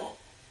 We're not.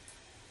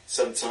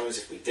 Sometimes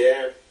if we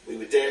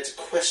would dare to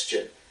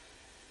question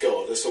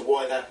God as to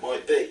why that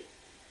might be.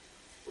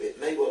 It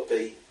may well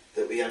be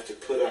that we have to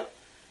put up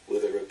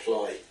with a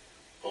reply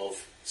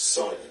of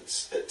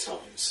silence at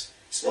times.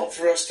 It's not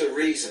for us to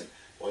reason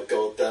why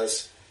God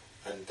does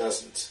and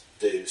doesn't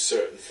do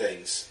certain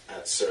things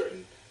at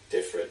certain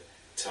different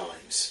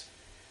times.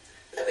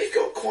 Then we've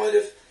got quite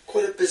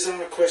a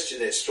bizarre question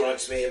that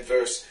strikes me in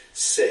verse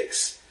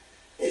 6.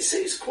 It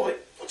seems quite,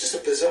 not just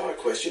a bizarre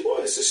question,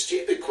 well, it's a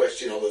stupid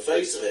question on the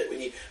face of it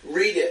when you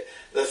read it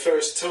the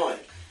first time.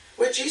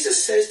 Where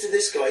Jesus says to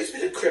this guy, he's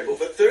been a cripple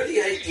for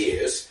 38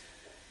 years,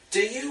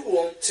 do you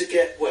want to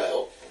get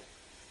well?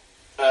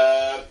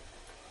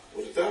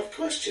 What a daft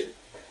question.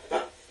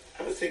 But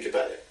have a think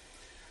about it.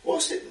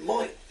 Whilst it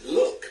might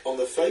look on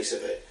the face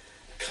of it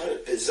a kind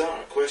of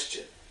bizarre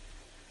question,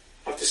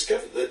 I've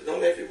discovered that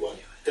not everyone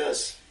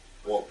does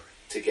want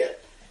to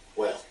get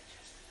well.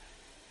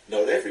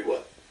 Not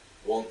everyone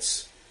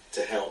wants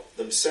to help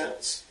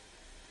themselves.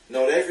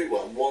 Not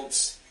everyone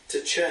wants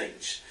to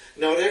change.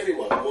 Not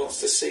everyone wants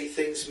to see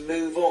things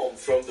move on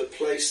from the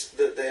place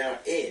that they are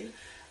in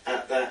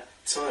at that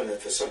time, and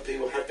for some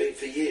people have been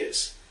for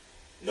years.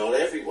 Not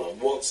everyone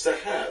wants to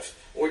have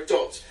or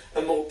adopt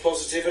a more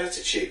positive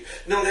attitude.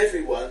 Not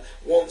everyone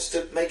wants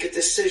to make a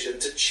decision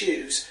to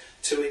choose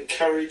to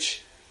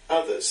encourage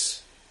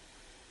others.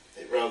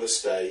 They'd rather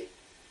stay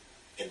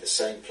in the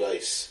same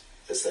place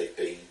as they've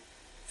been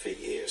for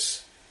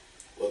years.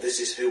 Well, this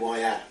is who I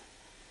am,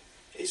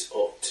 is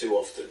too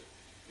often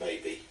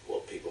maybe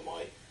what people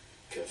might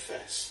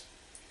confess.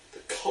 The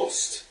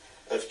cost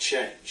of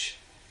change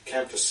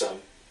can for some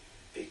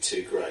be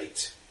too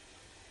great.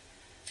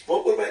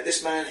 What about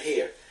this man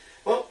here?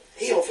 Well,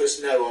 he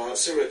offers no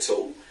answer at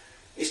all.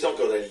 He's not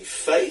got any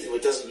faith, or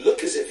it doesn't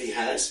look as if he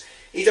has.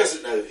 He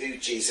doesn't know who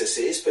Jesus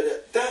is, but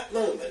at that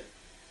moment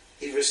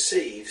he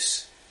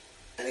receives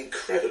an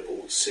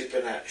incredible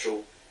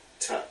supernatural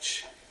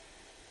touch.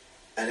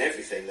 And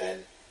everything then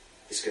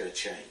is going to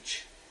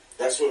change.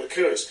 That's what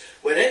occurs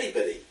when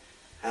anybody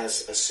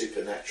has a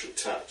supernatural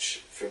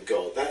touch from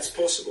God. That's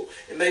possible.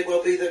 It may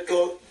well be that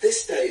God,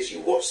 this day, as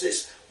you watch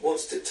this,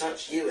 wants to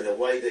touch you in a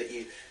way that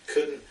you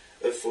couldn't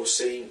have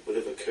foreseen would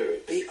have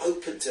occurred. Be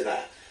open to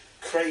that.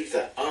 Crave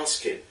that.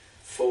 Ask him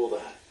for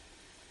that.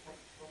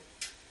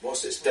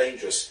 Whilst it's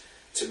dangerous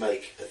to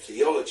make a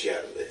theology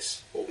out of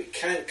this, what we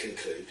can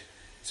conclude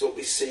is what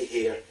we see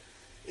here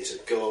is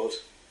a God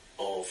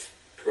of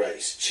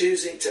grace,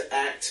 choosing to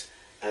act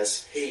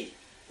as he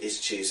is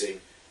choosing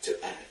to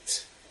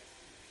act.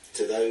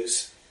 To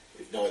those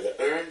who've neither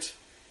earned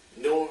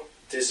nor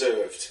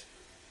deserved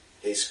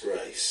his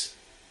grace.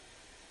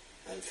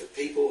 And for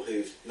people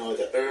who've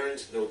neither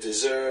earned nor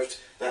deserved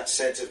that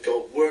sense of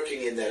God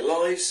working in their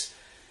lives,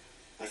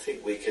 I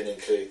think we can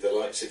include the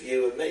likes of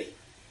you and me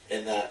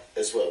in that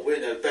as well.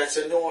 We're no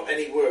better nor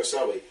any worse,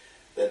 are we,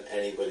 than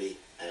anybody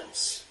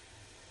else.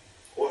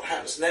 What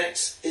happens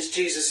next is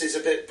Jesus is a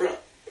bit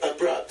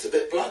abrupt, a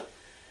bit blunt.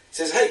 He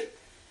says, hey,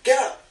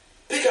 get up,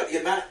 pick up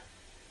your mat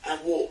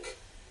and walk.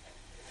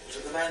 What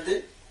did the man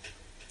do?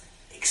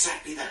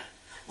 Exactly that.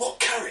 What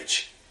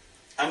courage!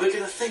 And we're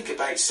going to think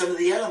about some of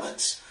the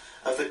elements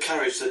of the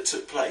courage that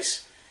took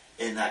place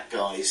in that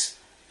guy's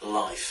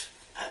life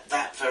at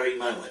that very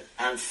moment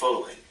and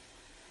following.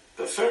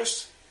 But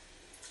first,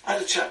 I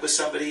had a chat with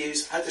somebody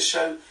who's had to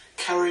show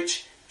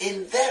courage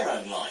in their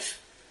own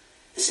life.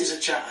 This is a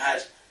chat I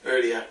had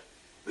earlier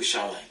with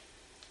Charlene.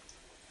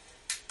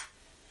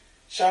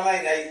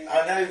 Charlene,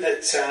 I know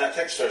that,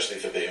 thanks firstly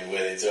for being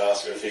willing to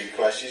ask her a few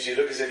questions. You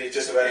look as if you're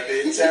just about to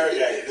be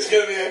interrogated. It's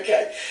going to be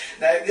okay.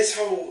 Now, this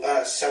whole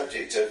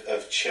subject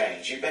of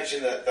change, you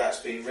mentioned that that's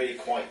been really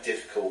quite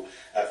difficult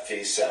for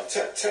yourself.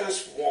 Tell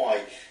us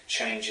why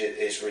change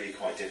is really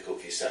quite difficult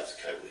for yourself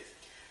to cope with?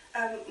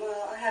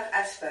 Well, I have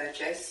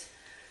Asperger's.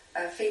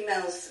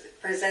 Females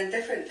present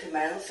different to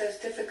males, so it's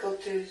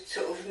difficult to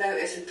sort of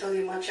notice until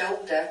you're much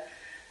older.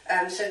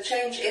 So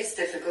change is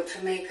difficult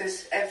for me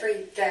because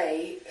every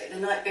day, the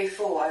night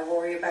before, I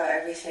worry about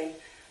everything,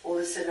 all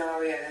the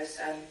scenarios,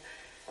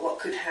 what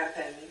could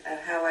happen,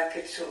 how I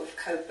could sort of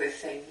cope with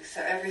things.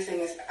 So everything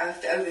is, I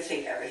have to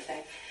overthink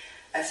everything.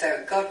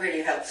 So God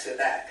really helps with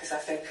that because I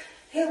think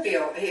He'll be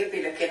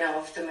looking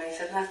after me,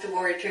 so I don't have to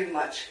worry too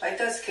much. But it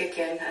does kick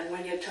in, and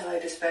when you're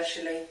tired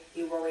especially,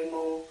 you worry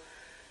more.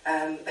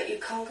 But you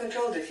can't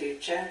control the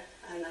future,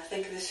 and I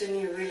think the sooner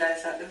you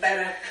realise that, the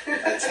better.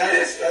 And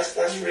tell us,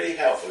 that's really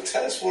helpful.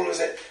 Tell us, what was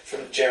it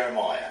from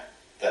Jeremiah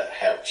that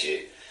helped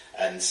you,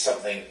 and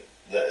something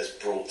that has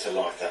brought to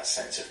life that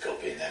sense of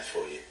God being there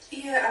for you?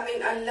 Yeah, I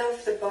mean, I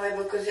love the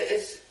Bible because it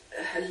is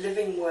a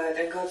living word,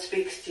 and God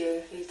speaks to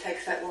you. He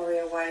takes that worry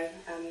away.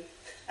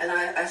 And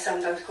I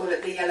sometimes call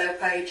it the yellow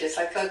pages.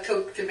 Like, God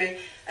talk to me,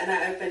 and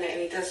I open it,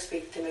 and He does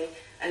speak to me.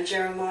 And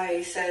Jeremiah,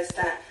 he says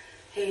that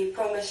He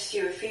promised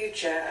you a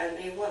future, and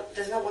He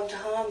does not want to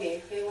harm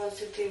you. He wants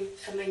to do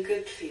something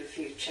good for your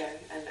future,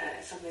 and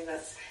something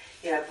that's,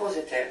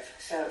 positive.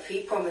 So if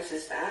He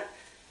promises that,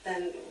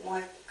 then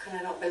why can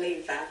I not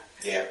believe that?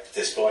 Yeah,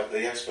 despite the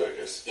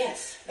Asperger's.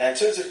 Yes. Now, in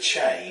terms of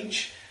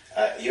change,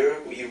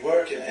 you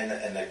work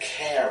in the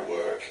care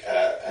work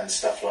and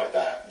stuff like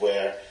that,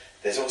 where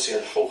there's obviously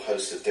a whole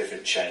host of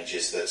different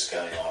changes that's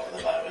going on at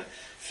the moment.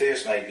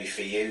 Fears maybe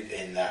for you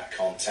in that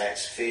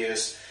context,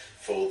 fears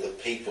for the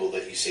people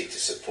that you seek to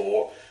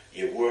support,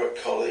 your work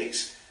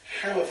colleagues.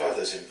 How have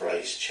others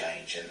embraced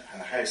change,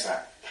 and how's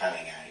that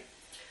panning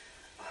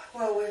out?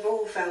 Well, we've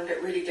all found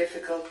it really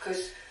difficult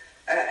because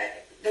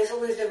there's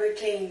always the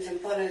routines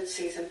and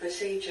policies and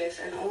procedures,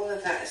 and all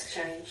of that has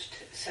changed.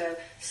 So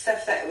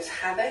stuff that was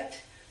habit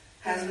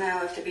has now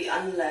have to be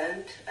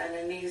unlearned, and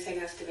a new thing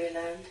has to be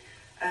learned.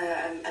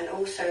 And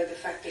also the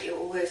fact that you're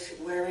always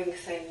wearing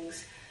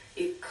things,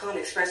 you can't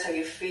express how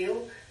you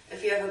feel.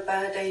 If you have a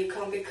bad day, you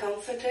can't be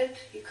comforted.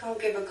 You can't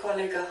give a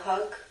colleague a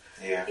hug.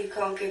 Yeah. You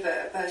can't give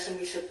a person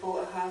you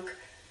support a hug.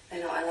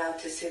 They're not allowed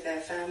to see their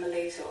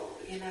families or,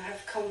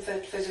 have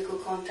comfort, physical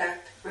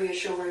contact,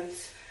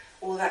 reassurance.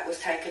 All that was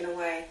taken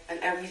away, and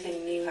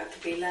everything new had to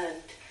be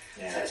learned.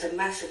 Yeah. So it's a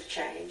massive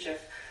change of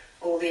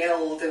all the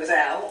old was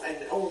out and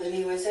all the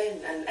new was in,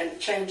 and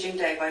changing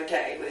day by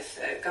day with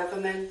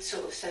government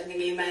sort of sending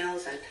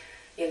emails and,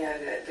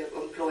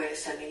 the employers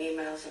sending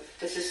emails of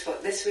this is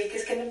what this week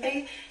is going to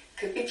be,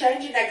 could be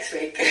changing next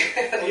week.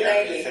 The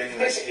only thing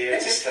that's here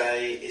to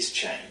stay is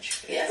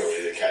change. It's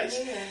probably the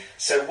case. Yeah.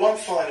 So one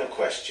final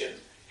question.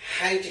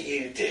 How do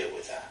you deal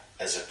with that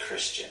as a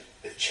Christian,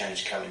 with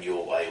change coming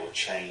your way or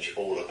change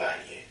all about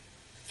you?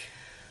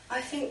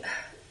 I think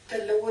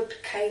the Lord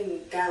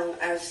came down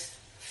as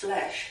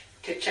flesh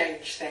to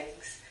change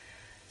things.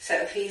 So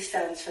if He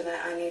stands for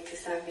that, I need to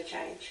stand for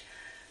change.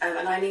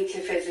 And I need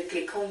to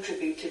physically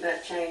contribute to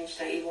that change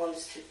that He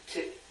wants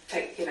to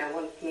take,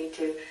 want me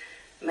to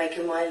make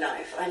in my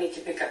life. I need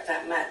to pick up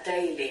that mat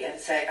daily and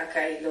say,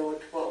 okay, Lord,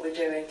 what are we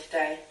doing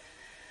today?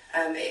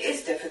 It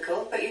is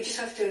difficult, but you just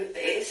have to,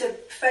 it's a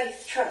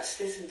faith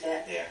trust, isn't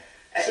it?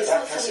 Yeah. So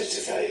that passage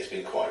today has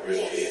been quite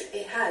real for you. Yes,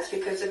 it has,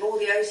 because of all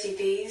the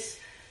OCDs,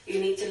 you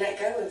need to let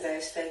go of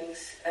those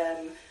things.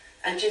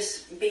 And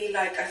just be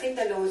like, I think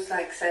the Lord's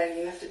like saying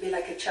you have to be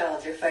like a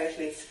child. Your faith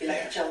needs to be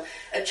like a child.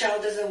 A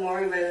child doesn't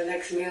worry where the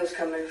next meal's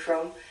coming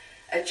from.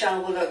 A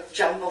child will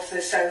jump off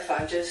the sofa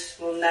and just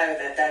will know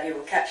that Daddy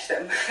will catch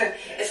them.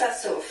 It's that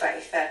sort of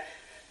faith that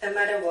no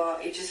matter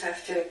what, you just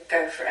have to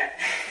go for it.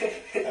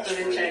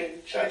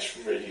 That's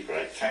really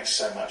great. Thanks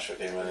so much for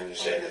being willing to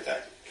share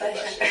that. God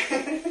bless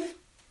you.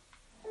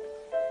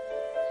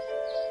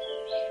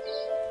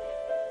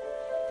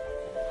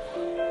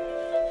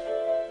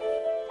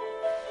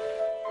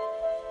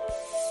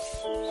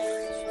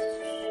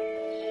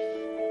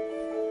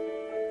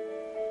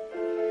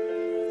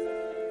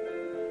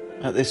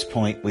 At this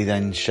point, we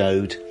then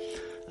showed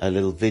a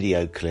little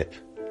video clip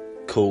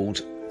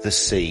called The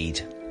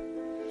Seed.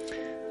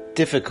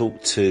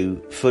 Difficult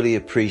to fully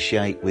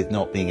appreciate with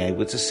not being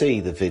able to see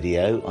the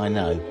video, I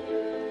know.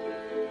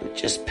 But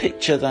just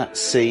picture that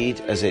seed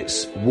as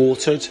it's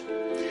watered,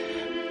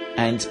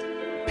 and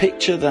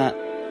picture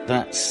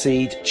that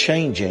seed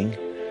changing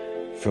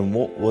from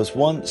what was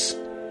once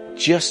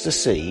just a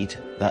seed,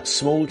 that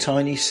small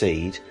tiny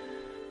seed,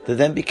 that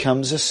then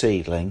becomes a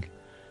seedling,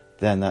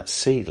 then that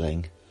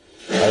seedling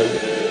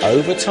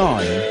over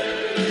time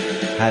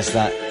has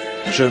that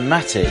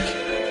dramatic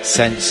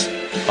sense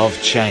of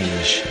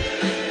change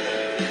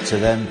to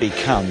then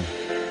become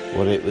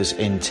what it was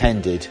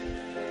intended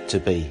to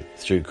be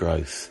through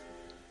growth.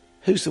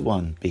 Who's the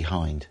one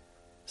behind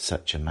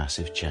such a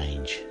massive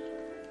change?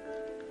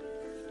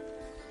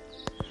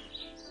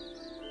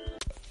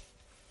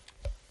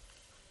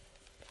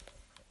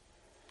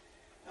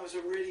 That was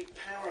a really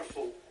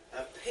powerful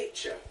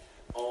picture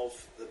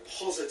of the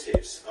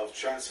positives of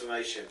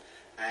transformation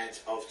and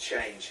of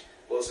change,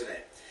 wasn't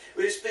it?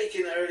 We were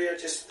speaking earlier,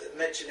 just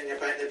mentioning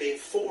about there being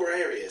 4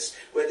 areas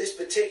where this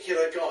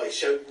particular guy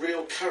showed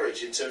real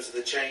courage in terms of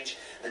the change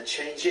and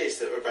changes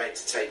that were about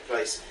to take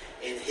place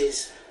in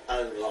his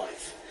own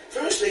life.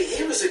 Firstly,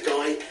 he was a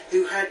guy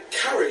who had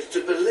courage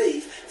to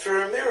believe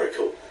for a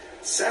miracle.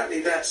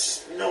 Sadly,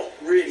 that's not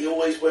really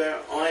always where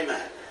I'm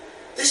at.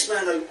 This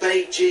man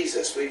obeyed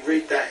Jesus. We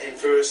read that in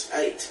verse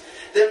 8.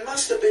 There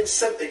must have been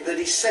something that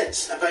he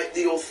sensed about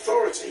the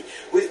authority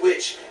with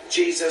which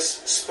Jesus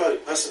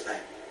spoke, mustn't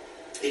there?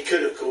 He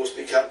could, of course,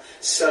 become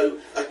so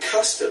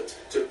accustomed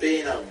to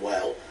being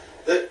unwell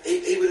that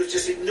he would have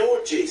just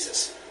ignored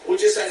Jesus. Or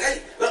just said,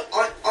 hey, look,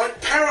 I'm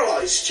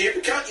paralysed,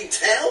 stupid, can't you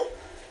tell?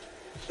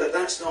 But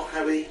that's not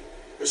how he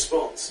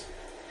responds.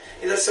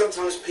 You know,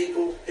 sometimes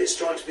people, it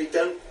strikes me,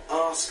 don't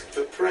ask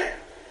for prayer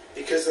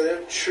because they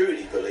don't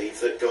truly believe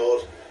that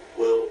God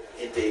will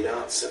indeed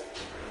answer.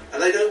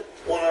 And they don't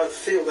want to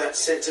feel that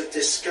sense of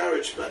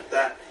discouragement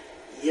that,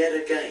 yet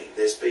again,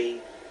 there's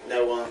been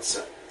no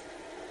answer.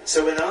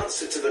 So in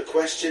answer to the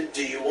question,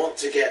 do you want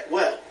to get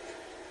well?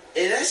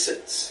 In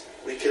essence,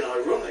 we can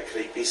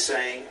ironically be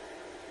saying,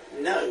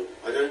 no,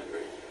 I don't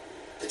really.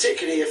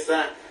 Particularly if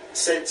that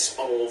sense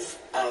of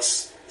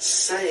us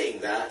saying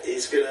that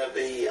is going to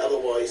be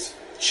otherwise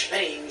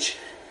change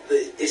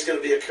that is going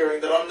to be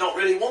occurring that I'm not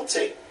really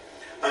wanting.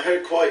 I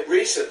heard quite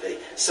recently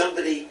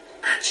somebody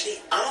actually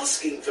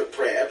asking for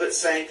prayer but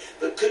saying,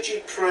 but could you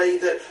pray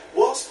that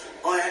whilst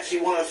I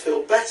actually want to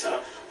feel better,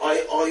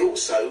 I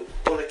also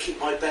want to keep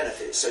my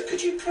benefits. So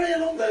could you pray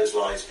along those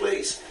lines,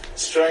 please?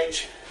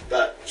 Strange,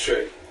 but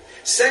true.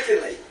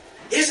 Secondly,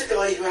 here's a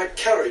guy who had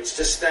courage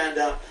to stand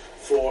up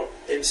for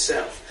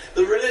himself.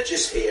 The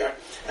religious here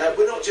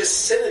were not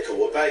just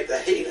cynical about the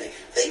healing,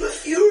 they were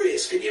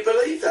furious. Can you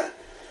believe that?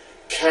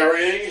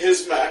 Carrying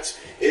his mat,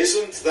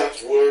 isn't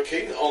that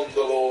working on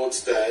the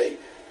Lord's day?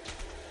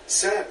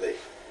 Sadly,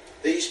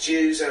 these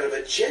Jews, out of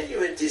a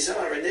genuine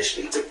desire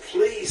initially to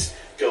please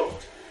God,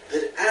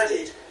 had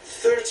added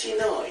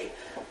 39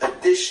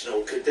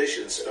 additional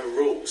conditions and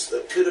rules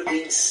that could have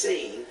been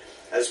seen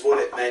as what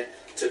it meant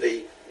to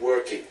be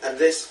working. And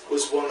this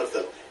was one of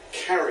them,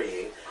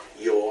 carrying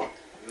your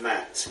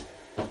mat.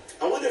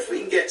 I wonder if we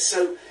can get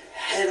so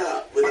head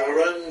up with our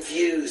own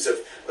views of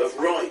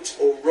right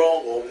or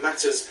wrong or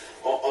matters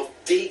of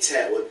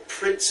detail and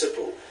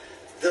principle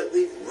that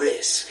we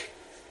risk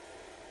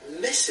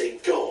missing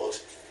God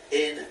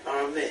in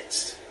our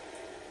midst.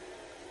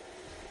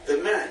 The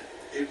man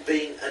who'd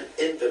been an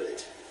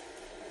invalid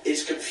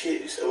is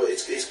confused, or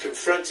is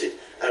confronted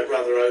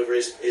rather over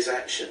his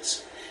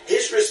actions.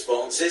 His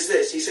response is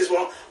this. He says,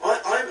 well,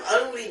 I'm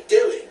only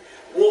doing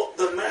what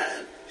the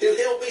man who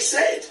healed me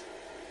said.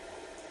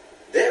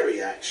 Their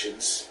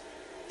reactions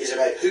is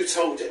about who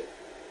told him,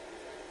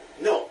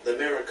 not the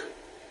miracle.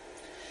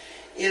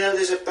 You know,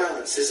 there's a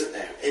balance, isn't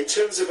there, in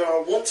terms of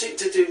our wanting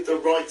to do the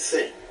right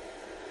thing,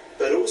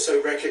 but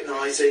also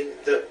recognising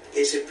that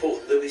it's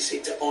important that we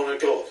seek to honour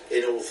God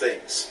in all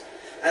things.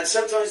 And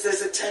sometimes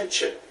there's a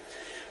tension.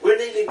 We're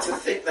needing to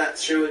think that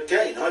through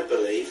again, I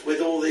believe, with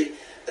all the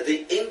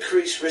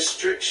increased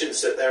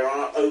restrictions that there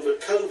are over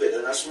COVID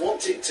and us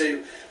wanting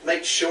to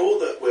make sure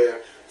that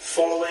we're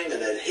following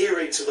and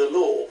adhering to the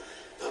law.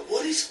 But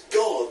what is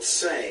God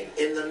saying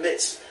in the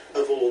midst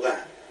of all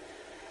that?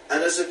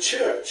 And as a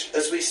church,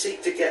 as we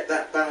seek to get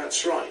that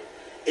balance right,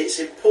 it's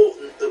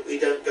important that we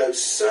don't go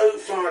so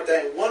far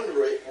down one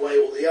way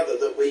or the other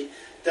that we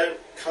don't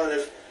kind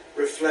of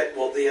reflect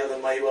what the other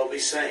may well be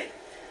saying.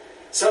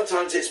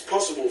 Sometimes it's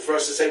possible for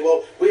us to say,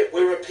 well,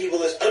 we're a people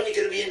that's only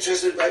going to be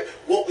interested about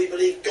what we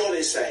believe God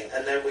is saying,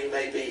 and then we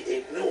maybe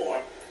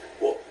ignore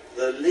what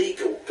the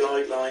legal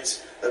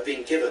guidelines have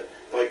been given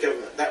by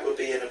government. That would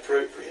be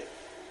inappropriate.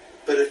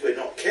 But if we're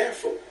not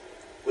careful,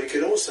 we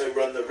can also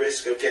run the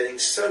risk of getting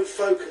so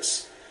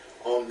focused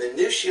on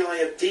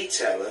minutiae of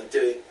detail and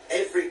doing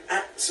every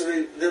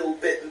absolute little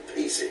bits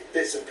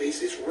and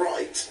pieces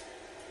right,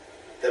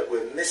 that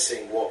we're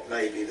missing what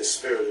maybe the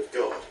Spirit of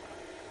God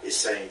is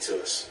saying to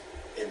us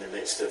in the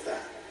midst of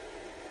that.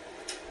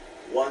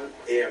 One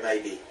ear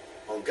maybe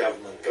on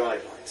government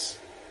guidelines,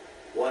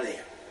 one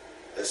ear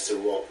as to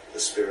what the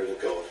Spirit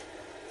of God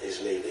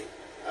is leading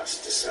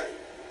us to say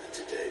and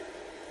to do.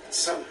 And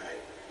somehow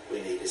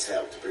we need his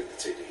help to bring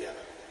the two together.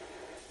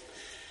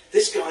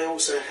 This guy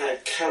also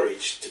had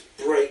courage to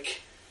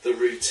break the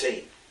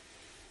routine.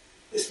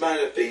 This man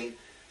had been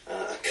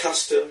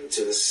accustomed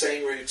to the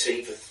same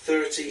routine for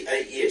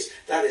 38 years.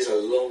 That is a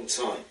long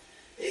time.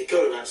 It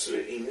got him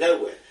absolutely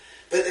nowhere.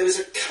 But there was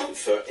a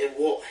comfort in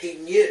what he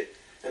knew.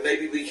 And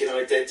maybe we can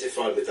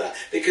identify with that.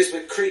 Because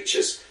we're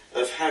creatures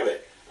of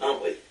habit,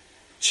 aren't we?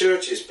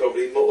 Churches,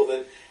 probably more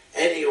than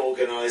any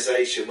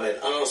organisation, when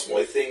asked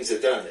why things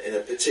are done in a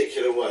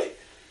particular way,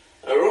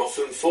 are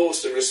often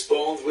forced to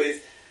respond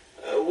with,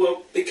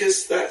 well,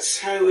 because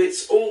that's how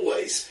it's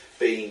always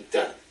been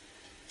done.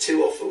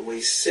 Too often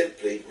we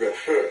simply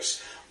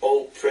rehearse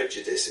old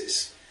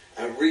prejudices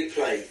and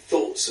replay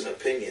thoughts and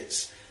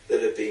opinions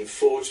that have been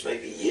forged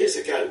maybe years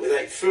ago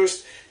without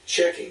first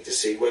checking to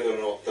see whether or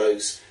not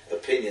those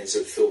opinions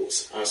and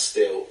thoughts are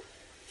still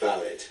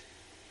valid.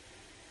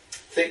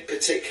 think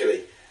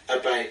particularly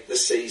about the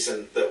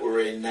season that we're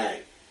in now.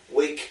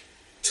 Week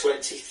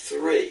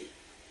 23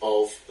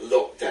 of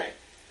lockdown.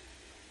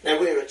 Now,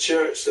 we're a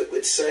church that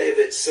would say of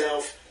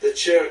itself, the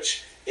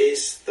church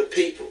is the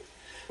people.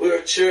 We're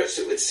a church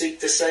that would seek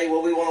to say,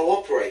 well, we want to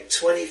operate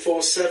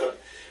 24/7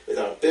 with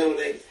our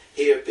building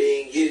here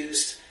being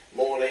used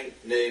morning,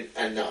 noon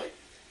and night.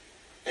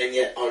 And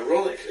yet,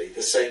 ironically,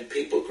 the same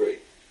people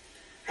group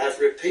have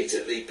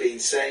repeatedly been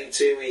saying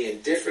to me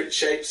in different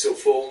shapes or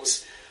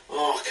forms,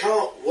 oh, I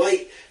can't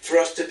wait for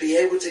us to be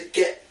able to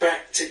get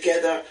back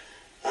together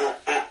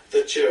at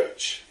the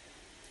church.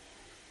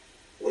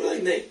 What do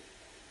they mean?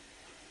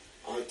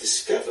 I've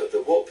discovered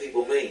that what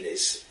people mean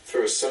is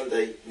for a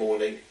Sunday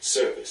morning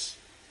service.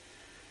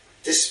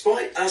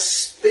 Despite us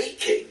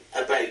speaking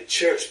about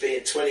church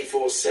being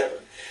 24/7,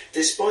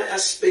 despite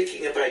us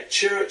speaking about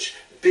church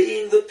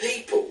being the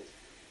people,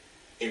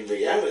 in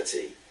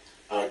reality,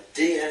 our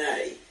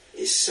DNA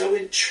is so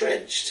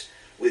entrenched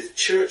with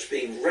church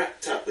being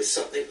wrapped up with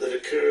something that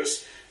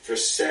occurs for a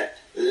set,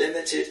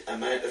 limited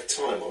amount of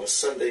time on a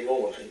Sunday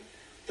morning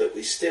that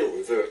we still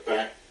revert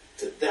back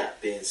to that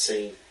being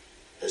seen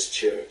as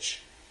church.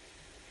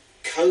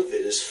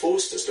 COVID has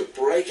forced us to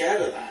break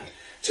out of that,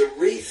 to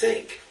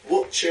rethink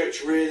what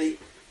church really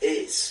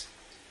is.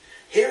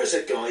 Here is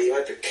a guy who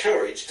had the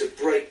courage to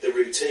break the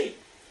routine.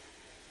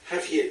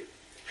 Have you?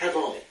 Have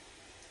I?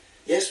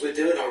 Yes, we're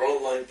doing our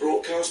online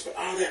broadcast, but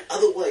are there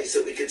other ways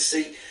that we can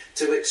see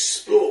to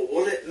explore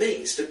what it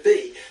means to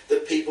be the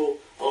people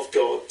of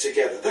God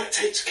together? That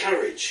takes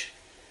courage.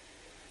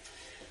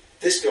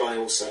 This guy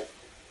also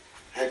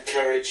had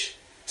courage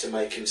to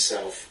make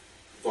himself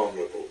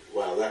vulnerable.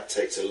 Wow, that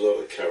takes a lot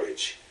of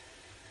courage.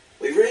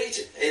 We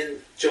read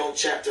in John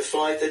chapter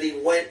 5 that he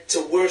went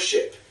to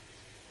worship.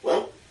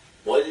 Well,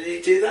 why did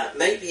he do that?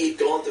 Maybe he'd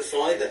gone to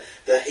find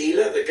the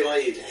healer, the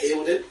guy who'd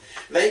healed him.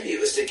 Maybe it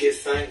was to give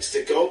thanks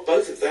to God.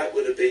 Both of that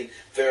would have been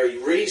very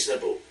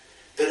reasonable.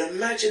 But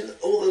imagine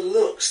all the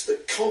looks, the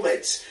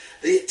comments,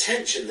 the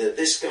attention that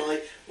this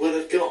guy would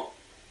have got.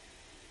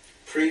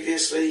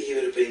 Previously, he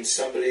would have been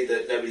somebody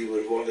that nobody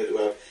would have wanted to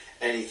have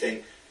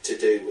anything to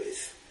do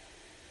with.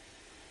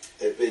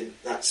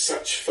 That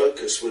such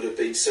focus would have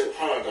been so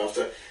hard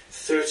after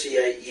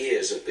 38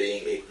 years of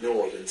being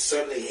ignored, and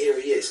suddenly here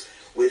he is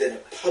within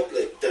a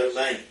public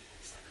domain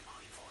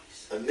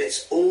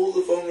amidst all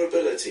the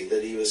vulnerability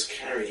that he was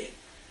carrying,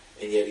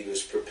 and yet he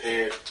was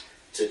prepared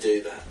to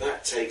do that.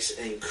 That takes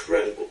an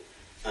incredible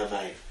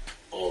amount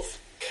of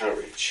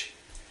courage.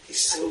 He's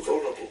so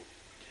vulnerable,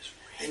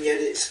 and yet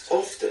it's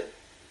often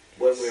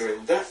when we're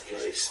in that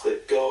place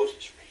that God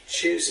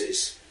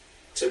chooses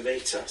to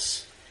meet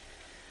us.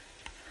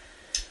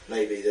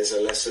 Maybe there's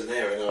a lesson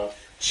there in our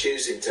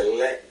choosing to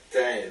let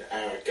down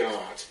our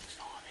guard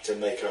to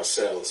make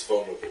ourselves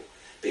vulnerable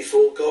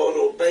before God,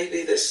 or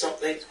maybe there's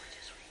something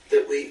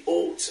that we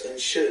ought and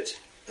should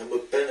and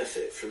would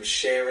benefit from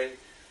sharing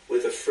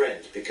with a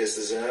friend because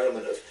there's an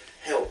element of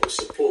help or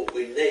support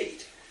we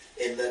need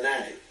in the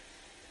now,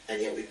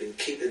 and yet we've been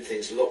keeping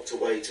things locked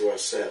away to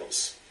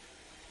ourselves.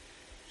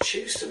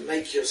 Choose to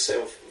make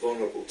yourself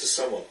vulnerable to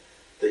someone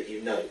that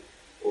you know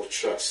or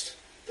trust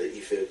that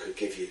you feel could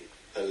give you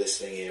a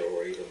listening ear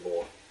or even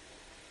more.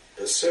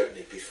 But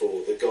certainly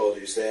before the God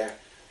who's there,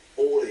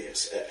 all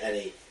ears at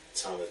any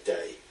time of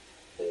day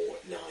or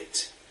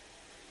night.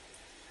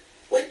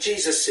 When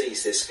Jesus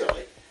sees this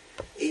guy,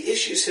 he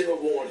issues him a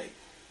warning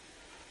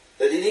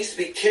that he needs to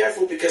be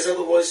careful because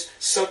otherwise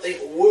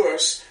something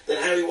worse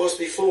than how he was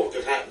before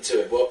could happen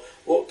to him. Well,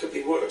 what could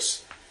be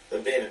worse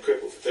than being a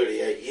cripple for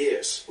 38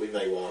 years, we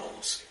may well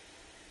ask?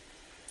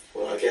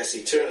 Well, I guess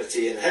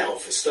eternity in hell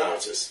for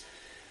starters.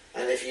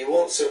 And if you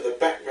want some of the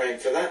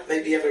background for that,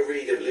 maybe have a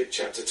read of Luke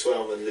chapter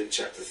 12 and Luke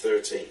chapter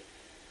 13.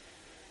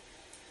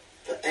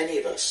 For any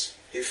of us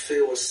who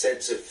feel a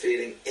sense of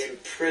feeling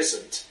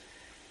imprisoned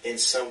in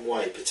some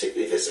way,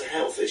 particularly if it's a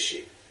health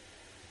issue,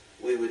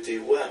 we would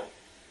do well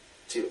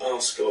to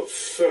ask God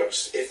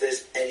first if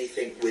there's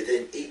anything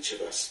within each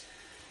of us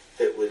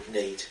that would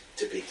need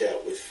to be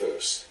dealt with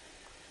first.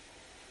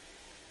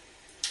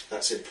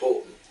 That's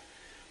important.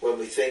 When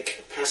we think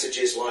of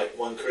passages like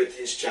 1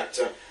 Corinthians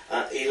chapter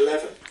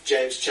 11,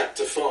 James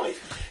chapter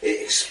 5,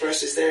 it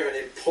expresses there an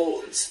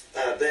importance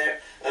there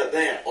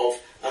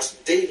of us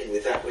dealing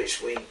with that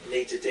which we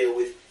need to deal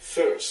with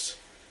first,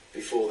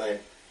 before then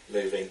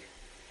moving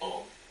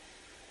on.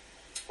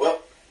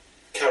 Well,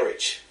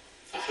 courage.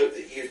 I hope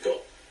that you've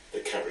got the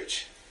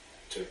courage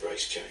to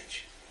embrace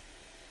change.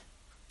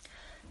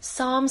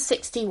 Psalm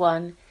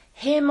 61.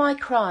 Hear my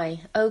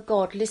cry, O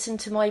God, listen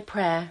to my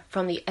prayer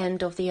from the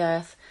end of the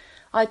earth.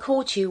 I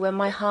call to you when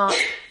my heart...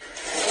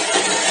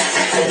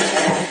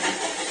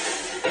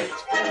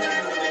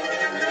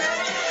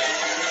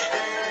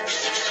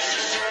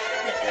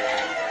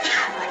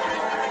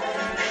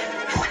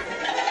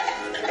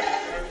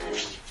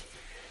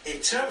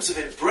 In terms of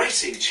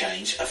embracing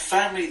change, a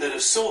family that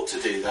have sought to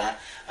do that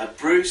are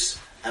Bruce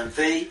and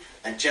V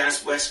and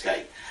Jazz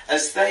Westgate.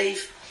 As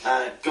they've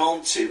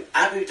gone to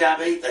Abu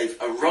Dhabi, they've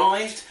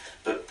arrived,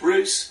 but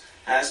Bruce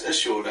has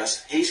assured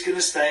us he's going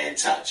to stay in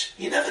touch.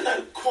 You never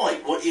know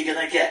quite what you're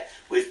going to get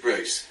with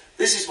Bruce.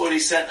 This is what he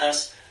sent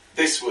us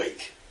this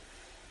week.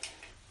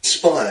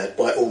 Inspired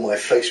by all my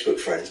Facebook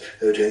friends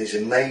who are doing these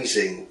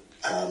amazing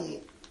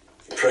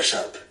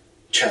press-up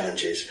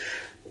challenges,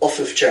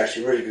 often for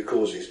charity, really good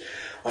causes,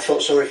 I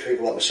felt sorry for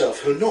people like myself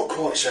who are not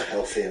quite so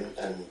healthy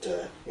and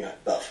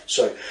buff.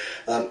 So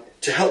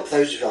to help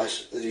those of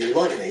us who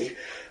like me,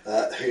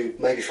 who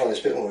maybe find this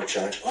a bit more of a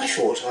challenge, I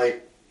thought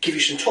I'd give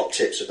you some top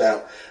tips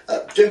about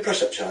doing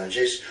press-up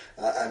challenges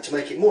and to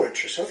make it more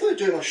interesting. I thought I'd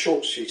do my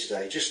shorts for you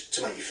today just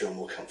to make you feel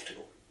more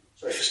comfortable.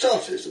 So for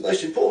starters, the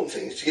most important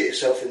thing is to get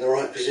yourself in the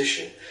right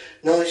position.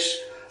 Nice,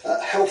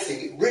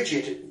 healthy,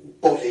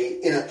 rigid body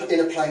in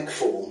a plank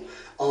form,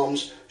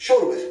 arms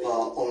shoulder width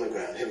apart on the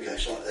ground. Here we go.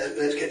 So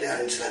let's get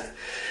down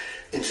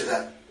into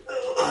that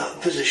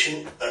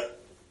position.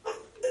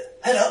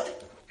 Head up.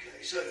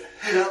 Okay, so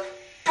head up,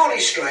 body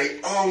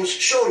straight, arms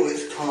shoulder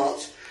width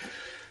apart.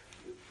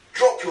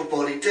 Drop your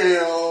body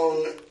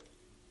down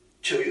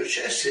till your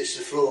chest hits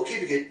the floor.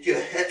 Keep your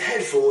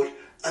head forward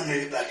and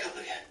move it back up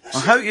again. I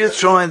hope you're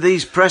trying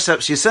these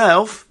press-ups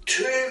yourself.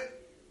 2,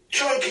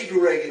 try and keep a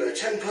regular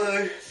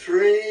tempo.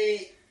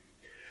 3,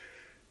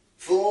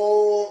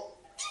 4,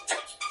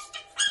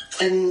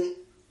 and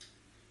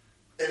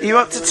Are you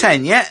up to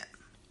 10 yet?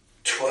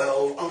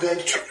 12, I'm going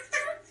to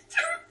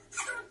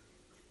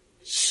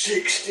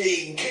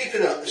 16, keep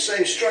it up, the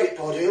same straight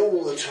body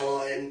all the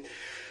time.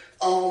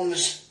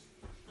 Arms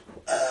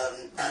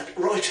at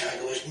right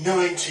angles,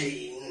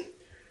 19,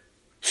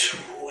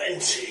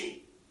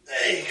 20,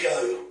 there you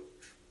go.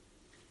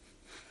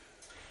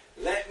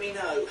 Let me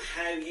know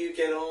how you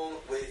get on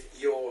with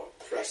your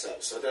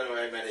press-ups. I don't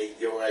know how many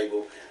you're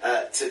able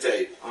to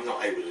do. I'm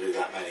not able to do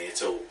that many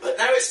at all. But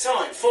now it's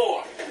time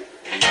for...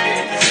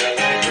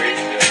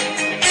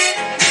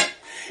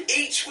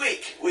 Each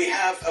week we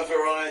have a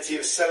variety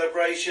of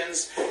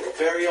celebrations,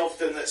 very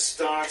often that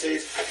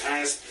started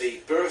as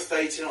the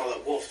birthday tonight.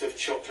 That waft of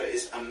chocolate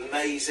is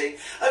amazing.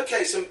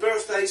 Okay, some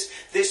birthdays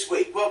this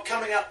week. Well,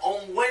 coming up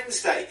on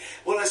Wednesday,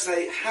 well, I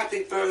say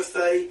happy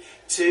birthday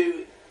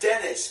to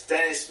Dennis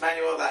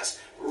Manuel, that's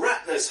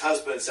Ratner's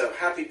husband, so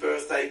happy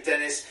birthday,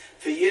 Dennis,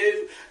 for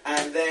you,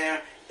 and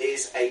there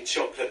is a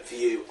chocolate for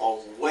you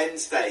on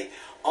Wednesday.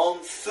 On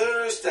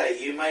Thursday,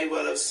 you may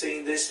well have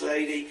seen this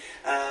lady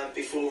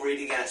before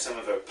reading out some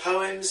of her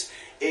poems.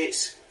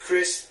 It's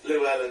Chris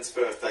Llewellyn's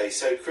birthday,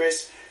 so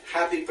Chris,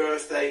 happy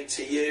birthday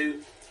to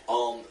you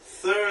on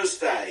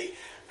Thursday.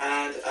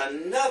 And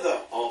another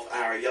of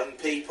our young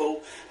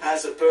people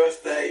has a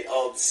birthday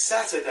on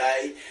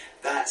Saturday.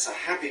 That's a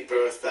happy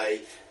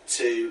birthday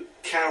to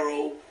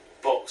Carol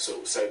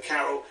Boxall. So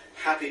Carol,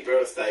 happy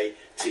birthday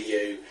to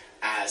you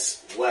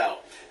as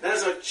well. Now,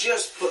 as I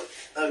just put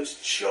those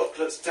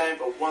chocolates down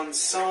by one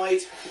side,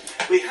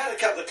 we had a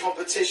couple of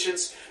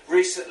competitions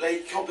recently.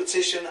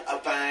 Competition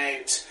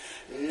about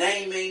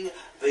naming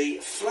the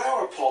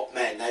Flower Pot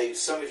Men. Now,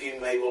 some of you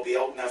may well be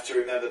old enough to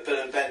remember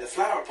Bill and Ben, the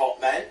Flower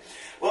Pot Men.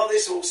 Well,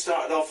 this all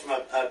started off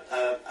from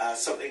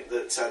something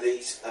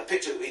that a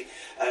picture that we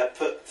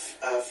put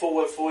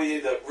forward for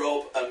you that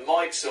Rob and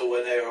Mike saw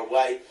when they were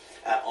away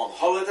on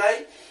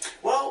holiday.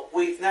 Well,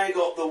 we've now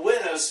got the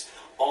winners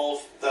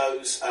of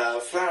those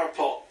flower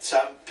pot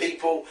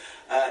people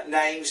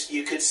names.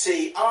 You could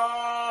see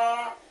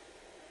are.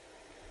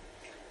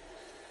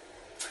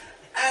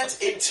 And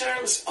in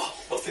terms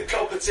of the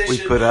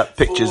competition, We put up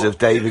pictures of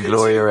David,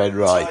 Gloria and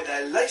Wright. tie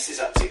their laces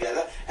up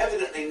together.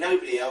 Evidently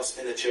nobody else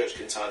in the church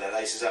can tie their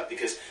laces up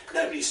because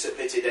nobody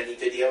submitted any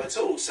video at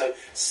all. So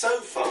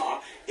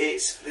far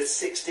it's the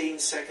 16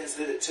 seconds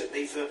that it took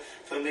me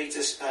for me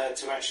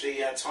to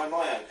actually tie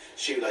my own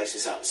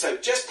shoelaces up. So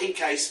just in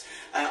case,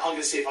 I'm going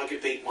to see if I can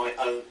beat my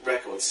own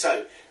record.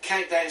 So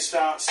countdown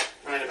starts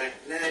right about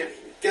now. Here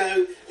we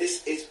go.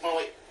 This is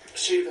my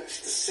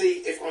shoelace to see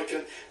if I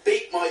can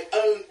beat my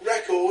own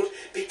record,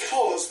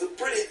 because the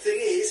brilliant thing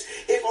is,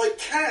 if I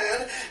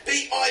can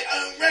beat my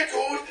own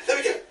record, there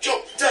we go,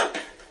 job done.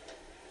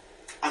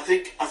 I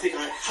think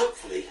I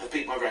hopefully have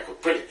beat my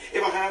record. Brilliant.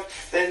 If I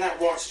have, then that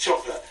warrants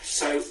chocolate.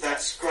 So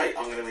that's great.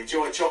 I'm going to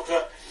enjoy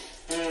chocolate.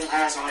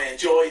 As I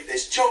enjoy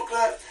this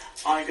chocolate,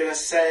 I'm going to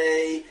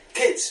say,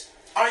 kids,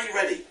 are you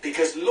ready?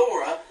 Because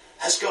Laura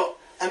has got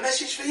a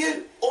message for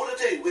you, all to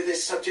do with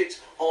this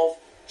subject of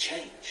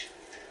change.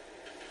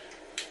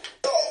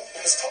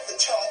 Has topped the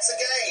charts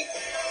again.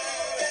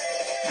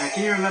 Now,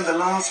 can you remember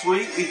last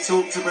week we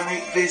talked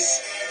about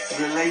this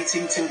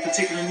relating to a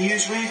particular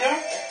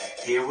newsreader?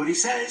 Hear what he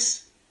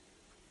says.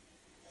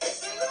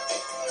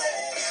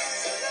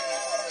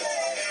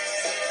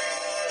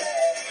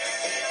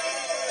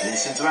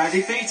 Listen to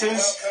Andy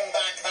Peters. Welcome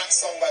back. That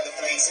song by The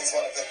Police is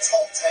one of the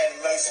top 10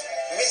 most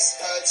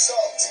misheard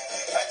songs.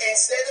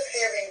 Instead of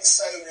hearing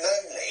So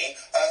Lonely,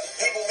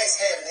 people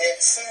mishear and hear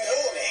Sue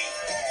Lawley.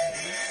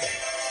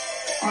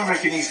 I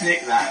reckon he's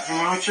nicked that from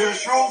our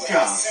church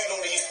broadcast. Sue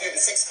Lawley used to do the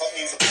 6 o'clock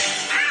news.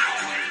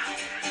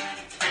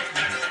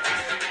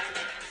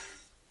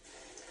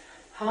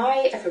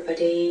 Hi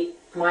everybody,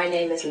 my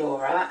name is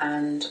Laura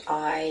and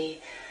I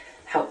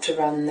help to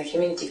run the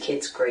community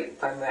kids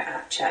group when we're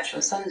at church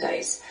on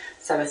Sundays.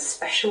 So a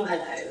special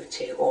hello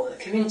to all the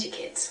community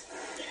kids.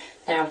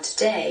 Now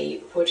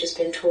today we've just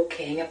been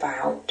talking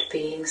about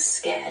being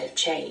scared of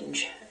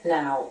change.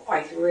 Now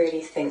I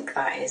really think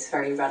that is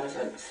very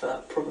relevant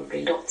for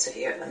probably lots of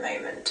you at the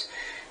moment,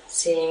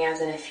 seeing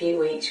as in a few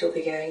weeks you'll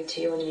be going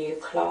to your new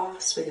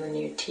class with your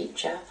new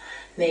teacher,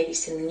 maybe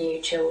some new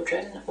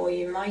children, or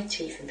you might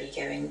even be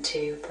going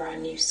to a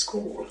brand new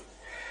school,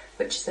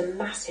 which is a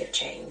massive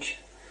change.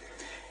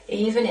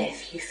 Even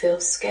if you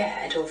feel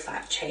scared of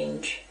that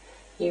change,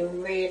 you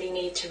really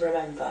need to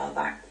remember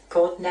that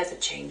God never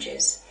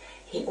changes.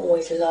 He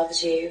always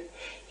loves you,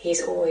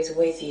 He's always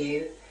with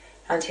you,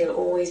 and He'll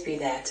always be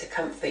there to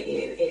comfort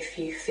you if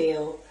you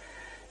feel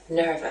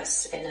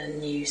nervous in a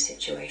new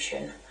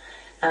situation.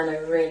 And I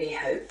really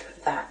hope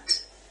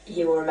that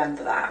you will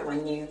remember that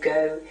when you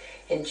go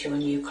into your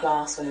new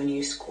class or your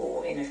new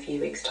school in a few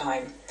weeks'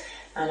 time.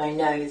 And I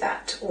know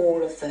that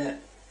all of the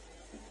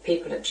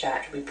people at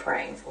church will be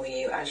praying for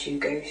you as you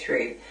go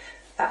through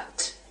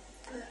that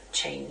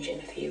change in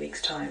a few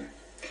weeks' time.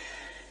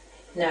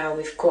 Now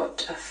we've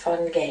got a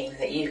fun game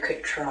that you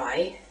could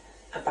try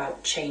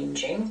about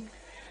changing,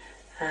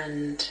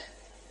 and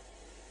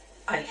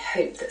I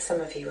hope that some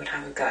of you would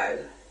have a go,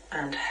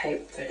 and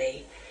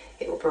hopefully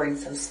it will bring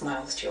some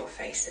smiles to your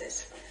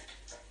faces.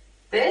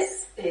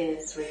 This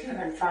is Rupert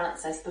and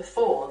Francis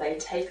before they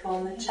take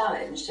on the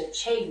challenge to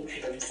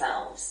change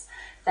themselves.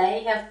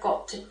 They have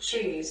got to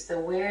choose the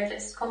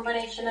weirdest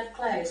combination of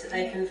clothes that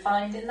they can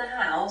find in the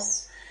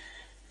house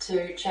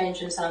to change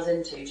themselves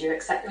into. Do you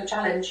accept your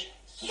challenge?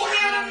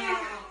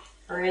 Yeah!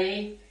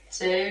 3,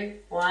 2,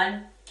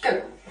 1,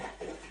 go!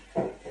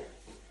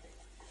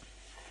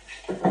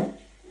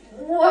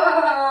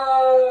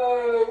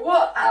 Whoa!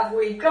 What have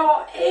we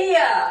got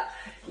here?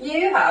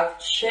 You have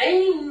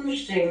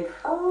changed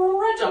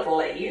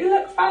incredibly. You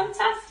look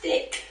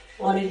fantastic.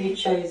 What have you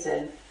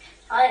chosen?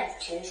 I have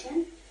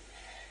chosen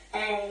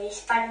a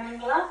Spider-Man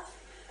glove,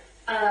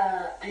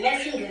 a no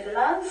finger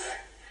glove,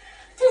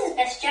 this is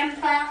best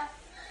jumper,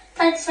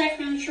 tight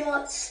cycling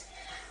shorts,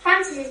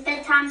 Francis's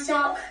bedtime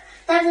sock,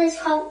 Dudley's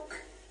Hulk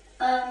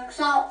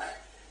sock,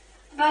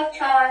 bow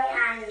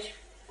tie and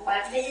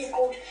whatever this is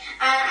called,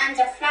 and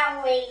a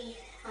flowery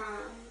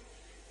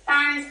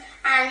band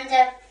and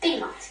a bee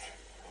mask.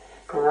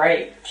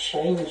 Great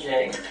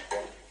changing.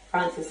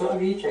 Francis, what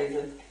have you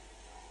chosen?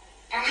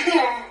 A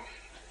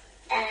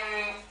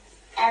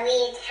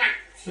weird hat.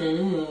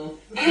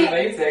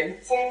 Amazing.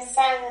 Some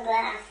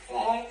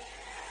sunglasses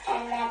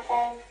and a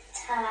bow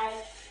tie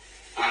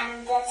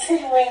and a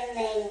swimming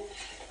thing.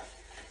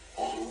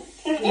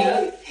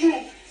 Yeah.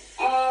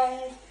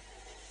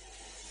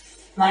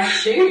 Nice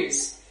shoes.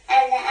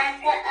 And I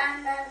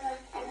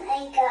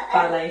got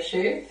ballet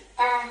shoe.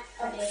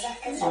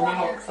 On a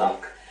hot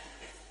sock.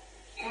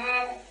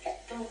 And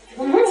you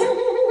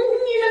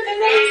look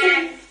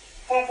amazing.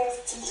 That is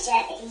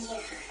t-shirt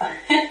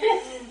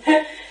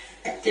here.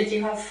 Did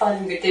you have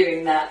fun with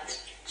doing that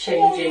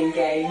changing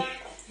game?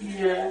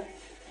 Yeah.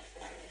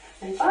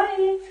 Say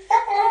bye.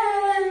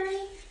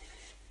 Bye.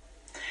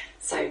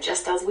 So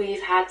just as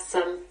we've had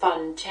some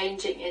fun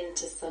changing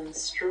into some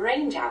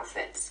strange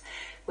outfits,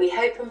 we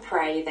hope and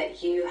pray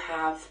that you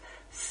have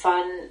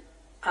fun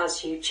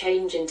as you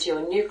change into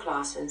your new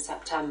class in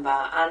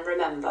September. And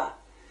remember,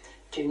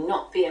 do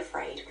not be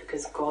afraid,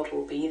 because God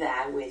will be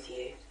there with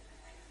you.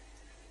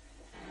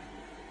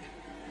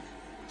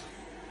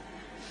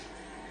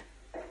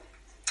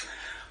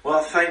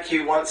 Well, thank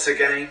you once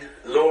again,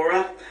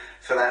 Laura,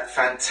 for that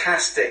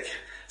fantastic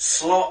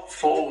slot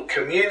for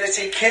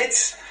community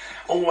kids.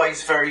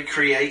 Always very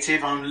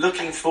creative. I'm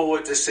looking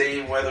forward to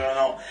seeing whether or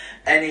not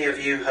any of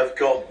you have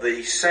got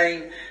the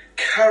same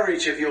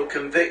courage of your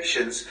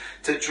convictions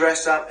to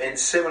dress up in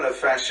similar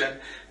fashion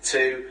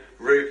to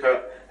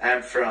Rupert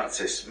and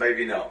Francis.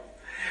 Maybe not.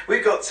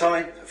 We've got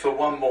time for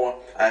one more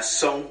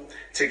song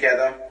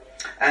together.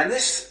 And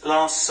this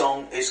last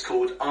song is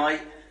called I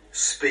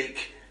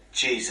Speak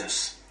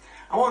Jesus.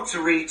 I want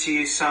to read to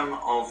you some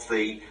of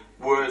the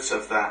words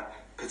of that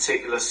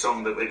particular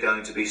song that we're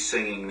going to be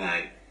singing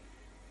now.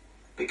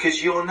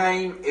 Because your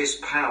name is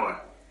power.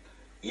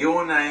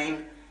 Your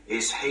name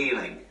is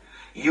healing.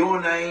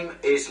 Your name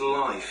is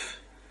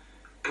life.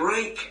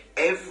 Break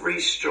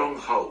every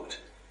stronghold.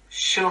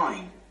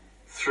 Shine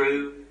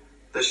through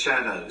the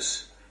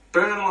shadows.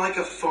 Burn like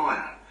a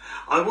fire.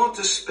 I want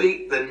to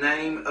speak the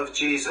name of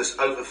Jesus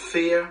over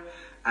fear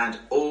and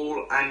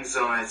all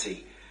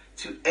anxiety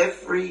to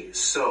every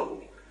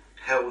soul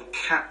held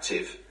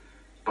captive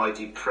by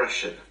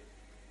depression.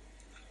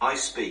 I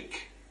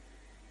speak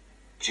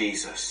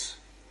Jesus.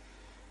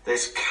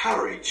 There's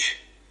courage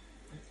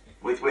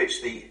with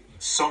which the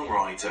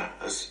songwriter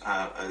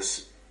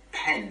has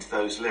penned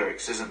those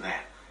lyrics, isn't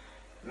there?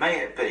 May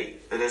it be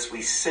that as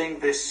we sing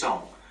this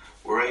song,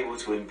 we're able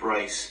to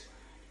embrace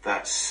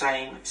that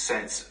same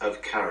sense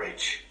of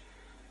courage.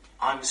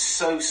 I'm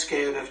so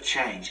scared of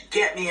change.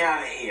 Get me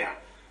out of here.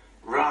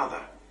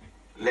 Rather,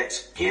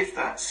 let's give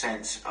that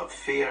sense of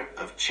fear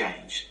of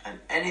change and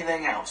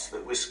anything else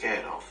that we're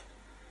scared of.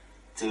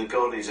 to the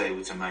God who's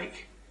able to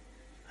make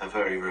a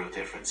very real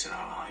difference in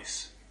our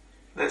lives.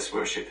 Let's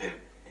worship him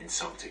in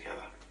song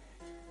together.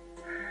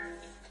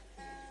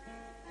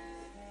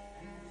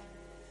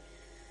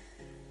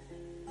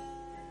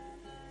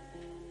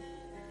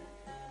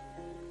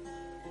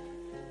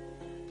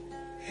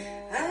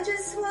 I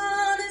just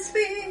want to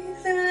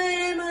speak the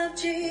name of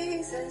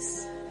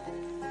Jesus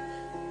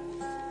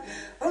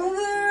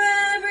over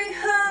every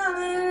heart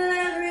and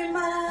every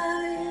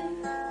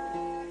mind.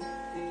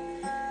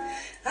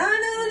 I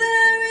know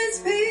there is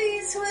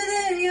peace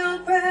within your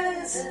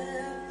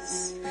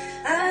presence.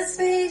 I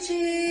speak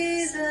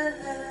Jesus.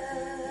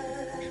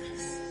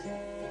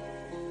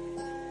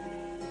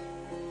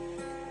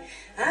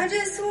 I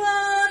just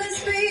want to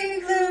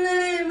speak the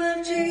name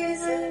of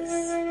Jesus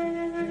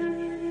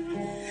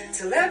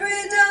till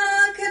every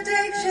dark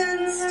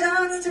addiction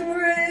starts to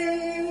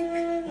break,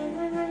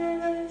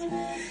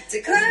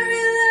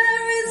 declaring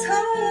there is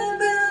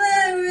hope and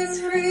there is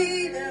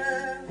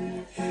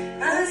freedom.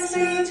 I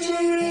speak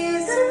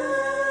Jesus.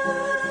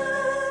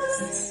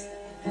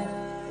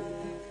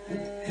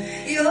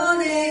 Your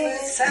name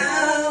is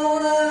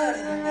power,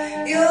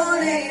 your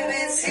name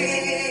is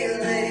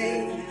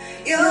healing,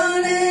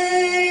 your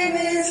name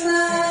is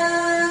life.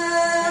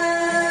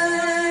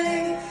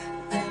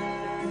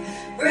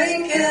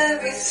 Break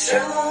every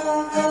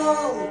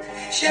stronghold,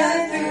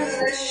 shine through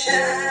the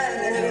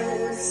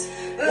shadows,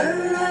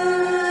 burn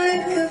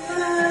like a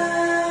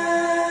fire.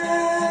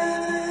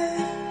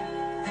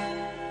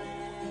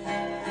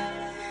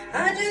 I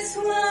just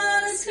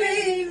want to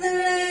speak the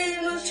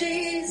name of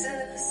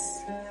Jesus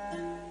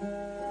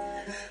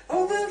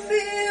over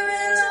fear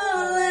and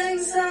all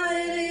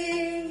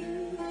anxiety,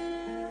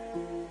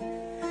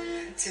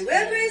 to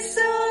every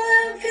soul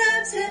held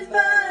captive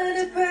by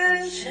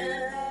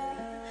depression.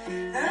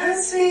 I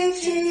speak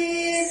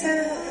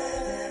Jesus.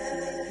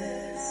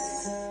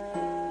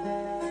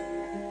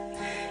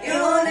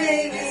 Your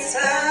name is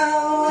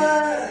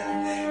power,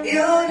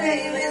 your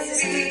name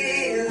is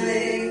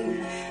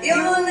healing,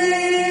 your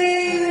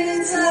name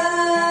is life.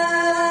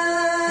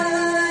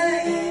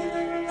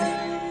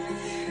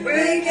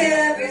 Break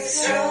every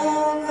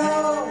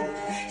stronghold,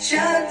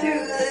 shine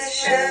through the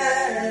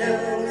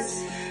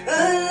shadows,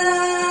 burn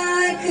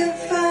like a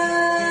fire.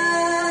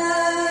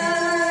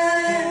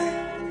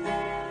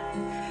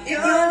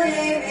 Your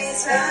name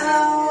is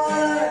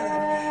power,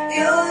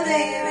 your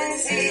name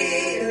is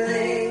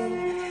healing,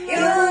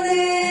 your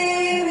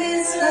name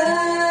is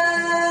life.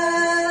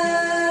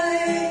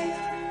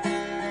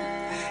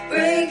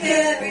 Break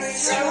every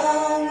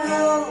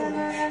stronghold,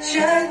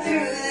 shine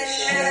through the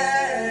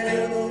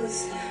shadows,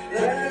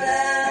 burn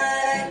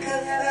like a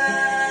fire.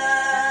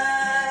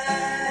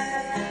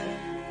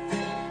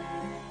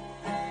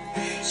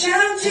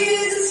 Shout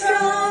Jesus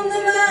from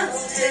the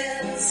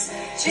mountains,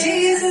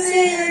 Jesus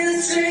in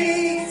the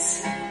streets,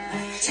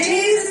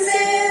 Jesus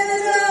in the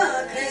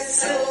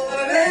darkness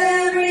over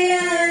every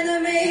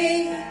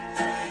enemy,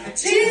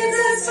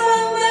 Jesus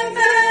for my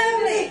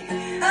family,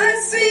 I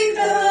speak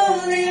the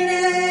holy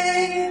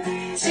name,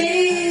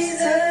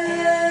 Jesus.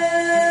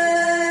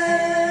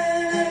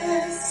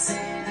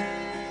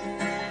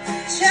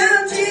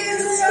 Shout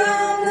Jesus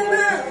from the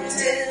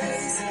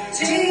mountains,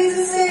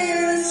 Jesus in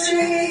the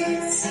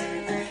streets,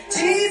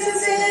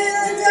 Jesus in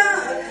the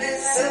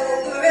darkness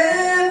over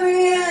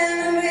every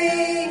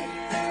enemy,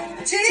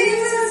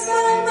 Jesus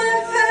for my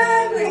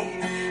family,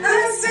 I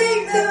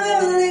speak the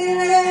holy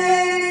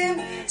name,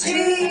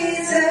 Jesus.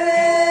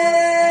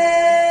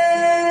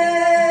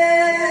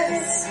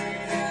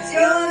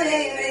 Your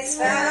name is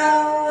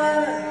power,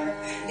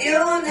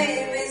 your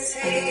name is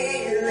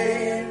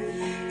healing,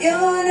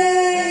 your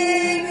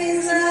name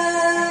is life.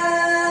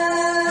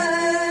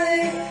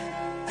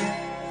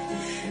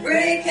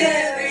 Break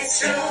every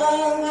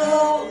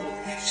stronghold,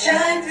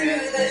 shine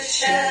through the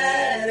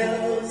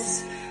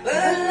shadows,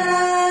 burn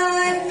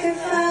like a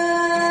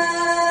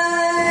fire.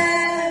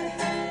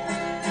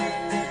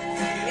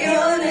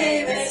 Your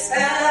name is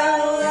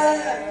power,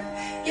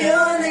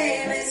 your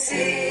name is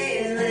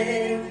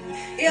healing,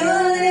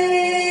 your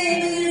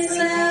name is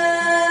life.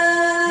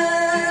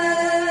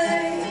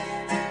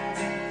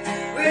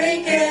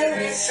 Break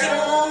every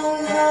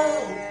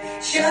stronghold,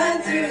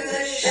 shine through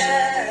the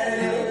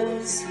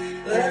shadows,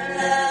 burn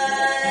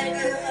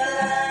like a fire.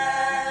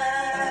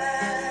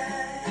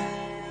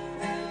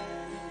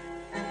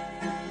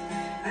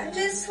 I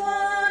just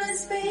want to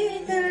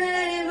speak the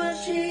name of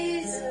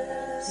Jesus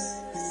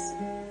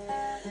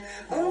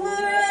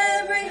over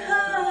every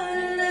heart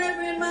and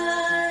every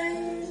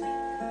mind.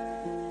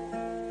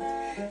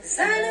 'Cause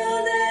I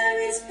know there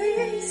is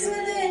peace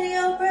within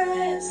your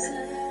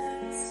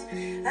presence.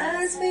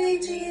 I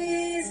speak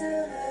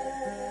Jesus.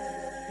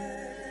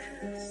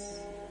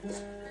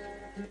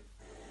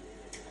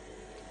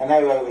 And now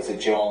over to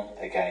John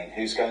again,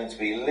 who's going to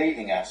be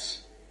leading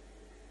us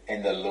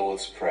in the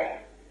Lord's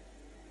Prayer.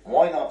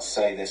 Why not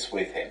say this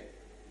with him?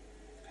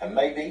 And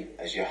maybe,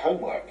 as your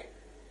homework,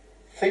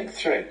 think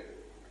through,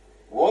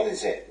 what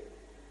is it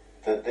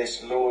that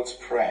this Lord's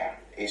Prayer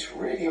is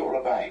really all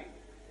about,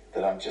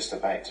 that I'm just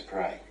about to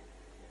pray?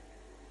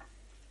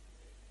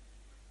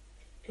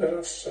 Let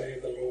us say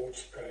the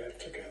Lord's Prayer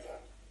together.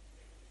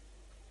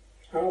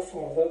 Our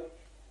Father,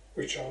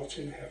 which art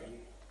in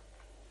heaven,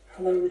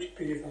 hallowed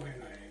be thy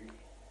name.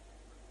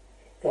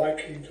 Thy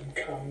kingdom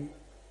come,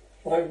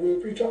 thy will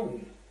be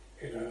done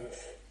in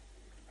earth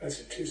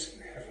as it is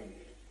in heaven.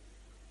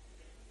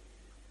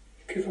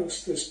 Give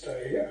us this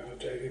day our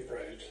daily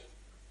bread,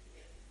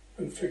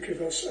 and forgive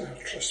us our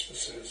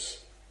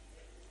trespasses,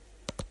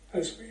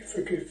 as we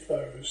forgive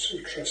those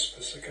who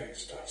trespass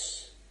against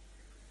us.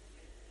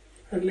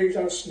 And lead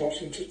us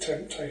not into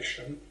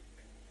temptation,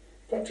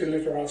 but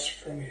deliver us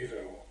from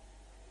evil.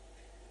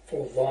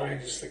 For thine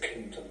is the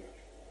kingdom,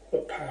 the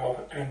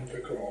power and the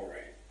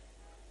glory,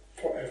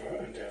 forever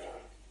and ever.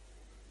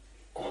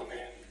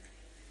 Amen.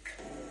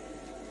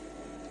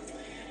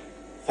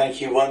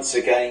 Thank you once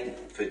again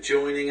for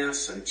joining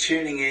us and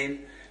tuning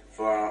in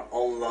for our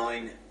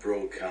online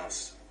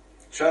broadcast.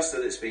 Trust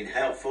that it's been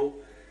helpful,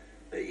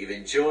 that you've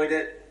enjoyed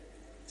it,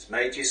 it's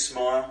made you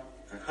smile,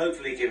 and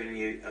hopefully given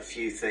you a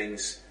few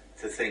things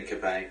to think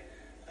about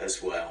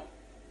as well.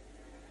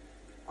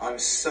 I'm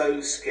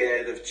so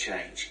scared of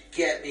change.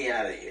 Get me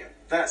out of here.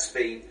 That's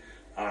been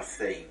our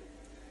theme.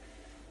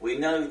 We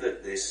know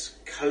that this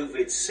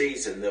COVID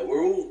season that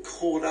we're all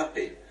caught up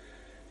in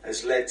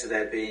has led to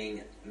there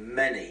being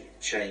many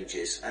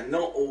changes, and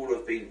not all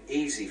have been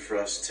easy for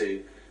us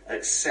to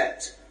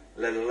accept,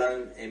 let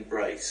alone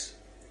embrace.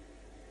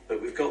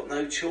 But we've got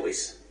no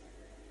choice.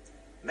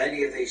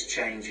 Many of these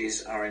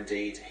changes are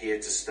indeed here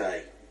to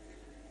stay,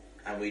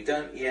 and we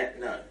don't yet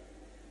know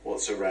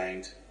what's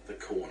around the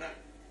corner.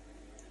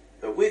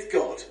 But with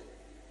God,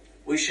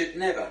 we should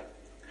never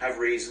have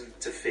reason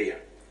to fear.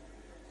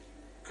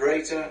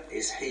 Greater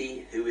is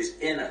he who is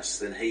in us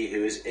than he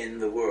who is in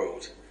the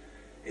world,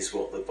 is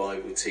what the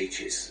Bible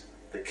teaches.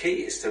 The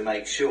key is to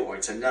make sure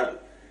and to know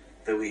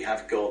that we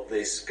have got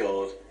this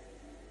God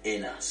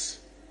in us.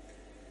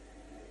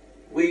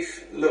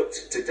 We've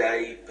looked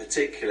today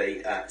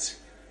particularly at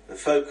the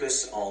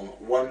focus on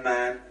one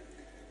man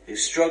who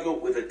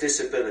struggled with a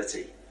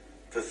disability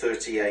for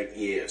 38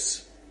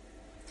 years.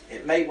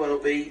 It may well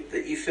be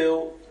that you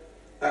feel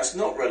that's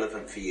not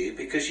relevant for you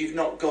because you've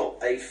not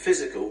got a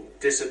physical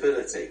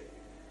disability.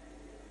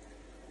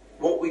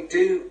 What we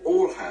do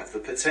all have the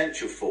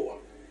potential for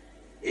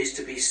is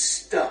to be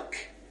stuck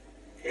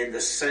in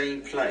the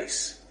same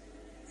place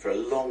for a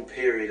long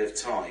period of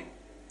time,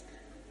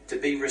 to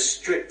be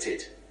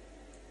restricted,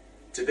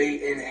 to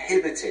be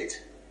inhibited,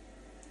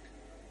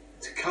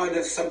 to kind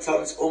of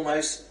sometimes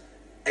almost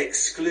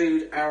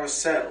exclude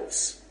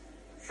ourselves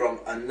from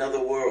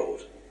another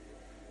world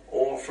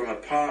or from a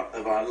part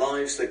of our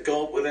lives that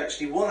God would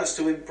actually want us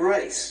to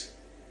embrace.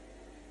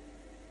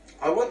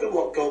 I wonder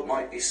what God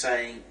might be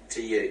saying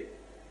to you.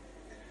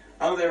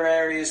 Are there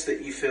areas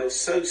that you feel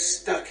so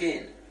stuck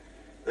in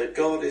that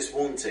God is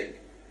wanting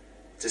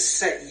to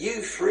set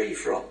you free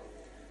from,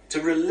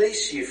 to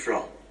release you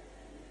from?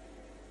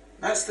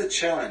 That's the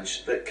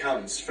challenge that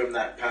comes from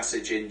that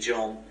passage in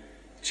John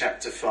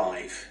chapter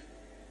 5.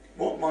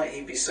 What might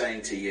he be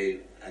saying to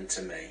you and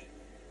to me?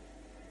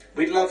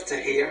 We'd love to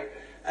hear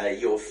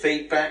your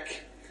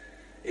feedback.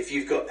 If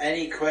you've got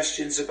any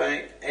questions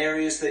about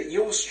areas that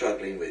you're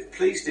struggling with,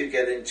 please do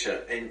get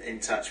in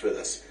touch with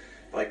us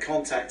by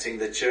contacting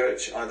the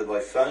church either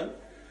by phone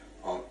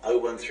on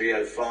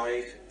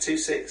 01305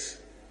 26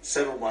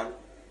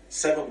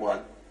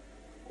 7171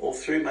 or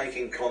through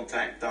making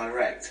contact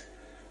direct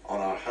on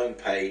our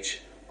homepage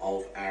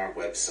of our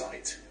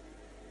website.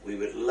 We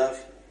would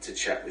love to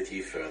chat with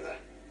you further.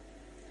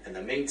 In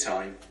the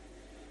meantime,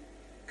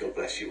 God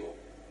bless you all.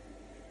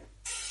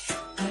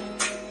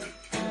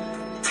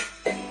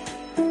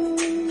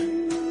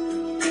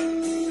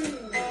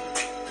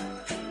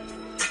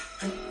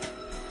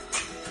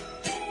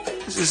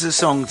 This is a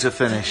song to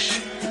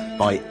finish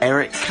by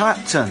Eric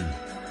Clapton,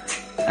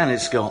 and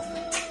it's got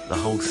the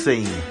whole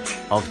theme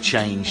of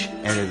change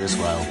in it as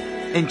well.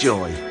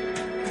 Enjoy.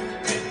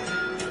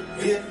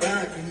 If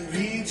I can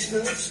reach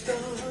the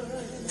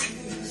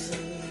stars,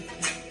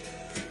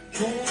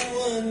 pull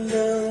one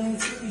down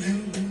for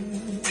you,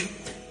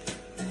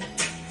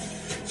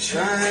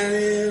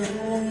 shining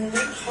on my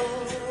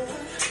heart,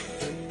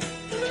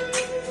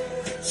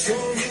 so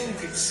you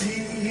can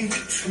see the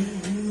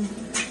truth.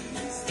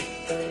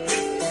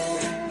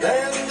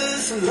 And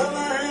this love I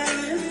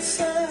have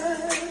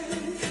inside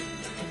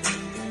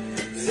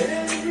is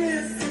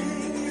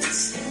everything it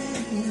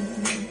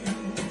seems.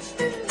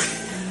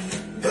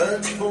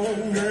 But for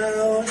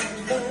now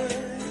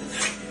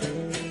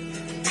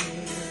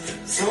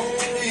it's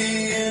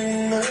only in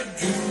my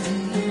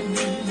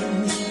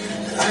dreams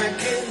I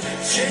can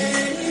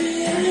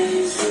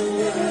change the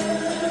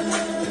world.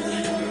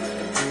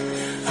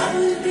 I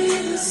will be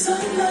the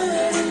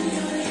sunlight in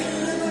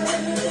your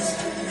eyes.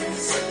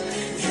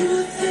 You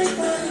would think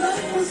my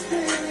life was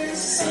very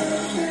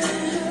something.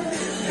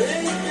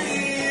 Maybe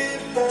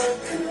if I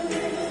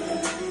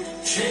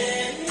could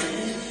change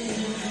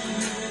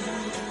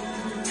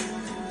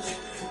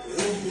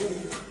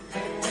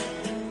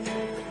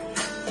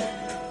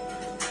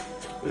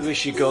We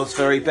wish you God's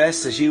very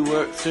best as you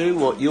work through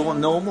what your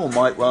normal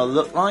might well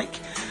look like,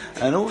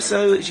 and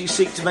also as you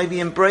seek to maybe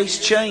embrace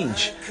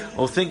change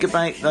or think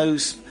about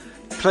those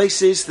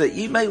places that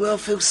you may well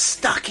feel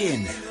stuck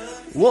in.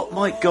 What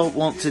might God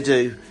want to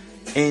do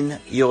in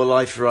your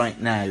life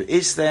right now?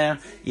 Is there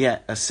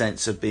yet a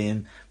sense of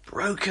being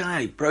broken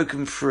out,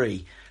 broken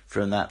free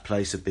from that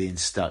place of being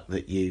stuck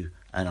that you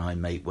and I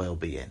may well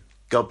be in?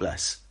 God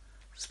bless.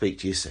 Speak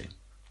to you soon.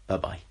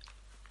 Bye-bye.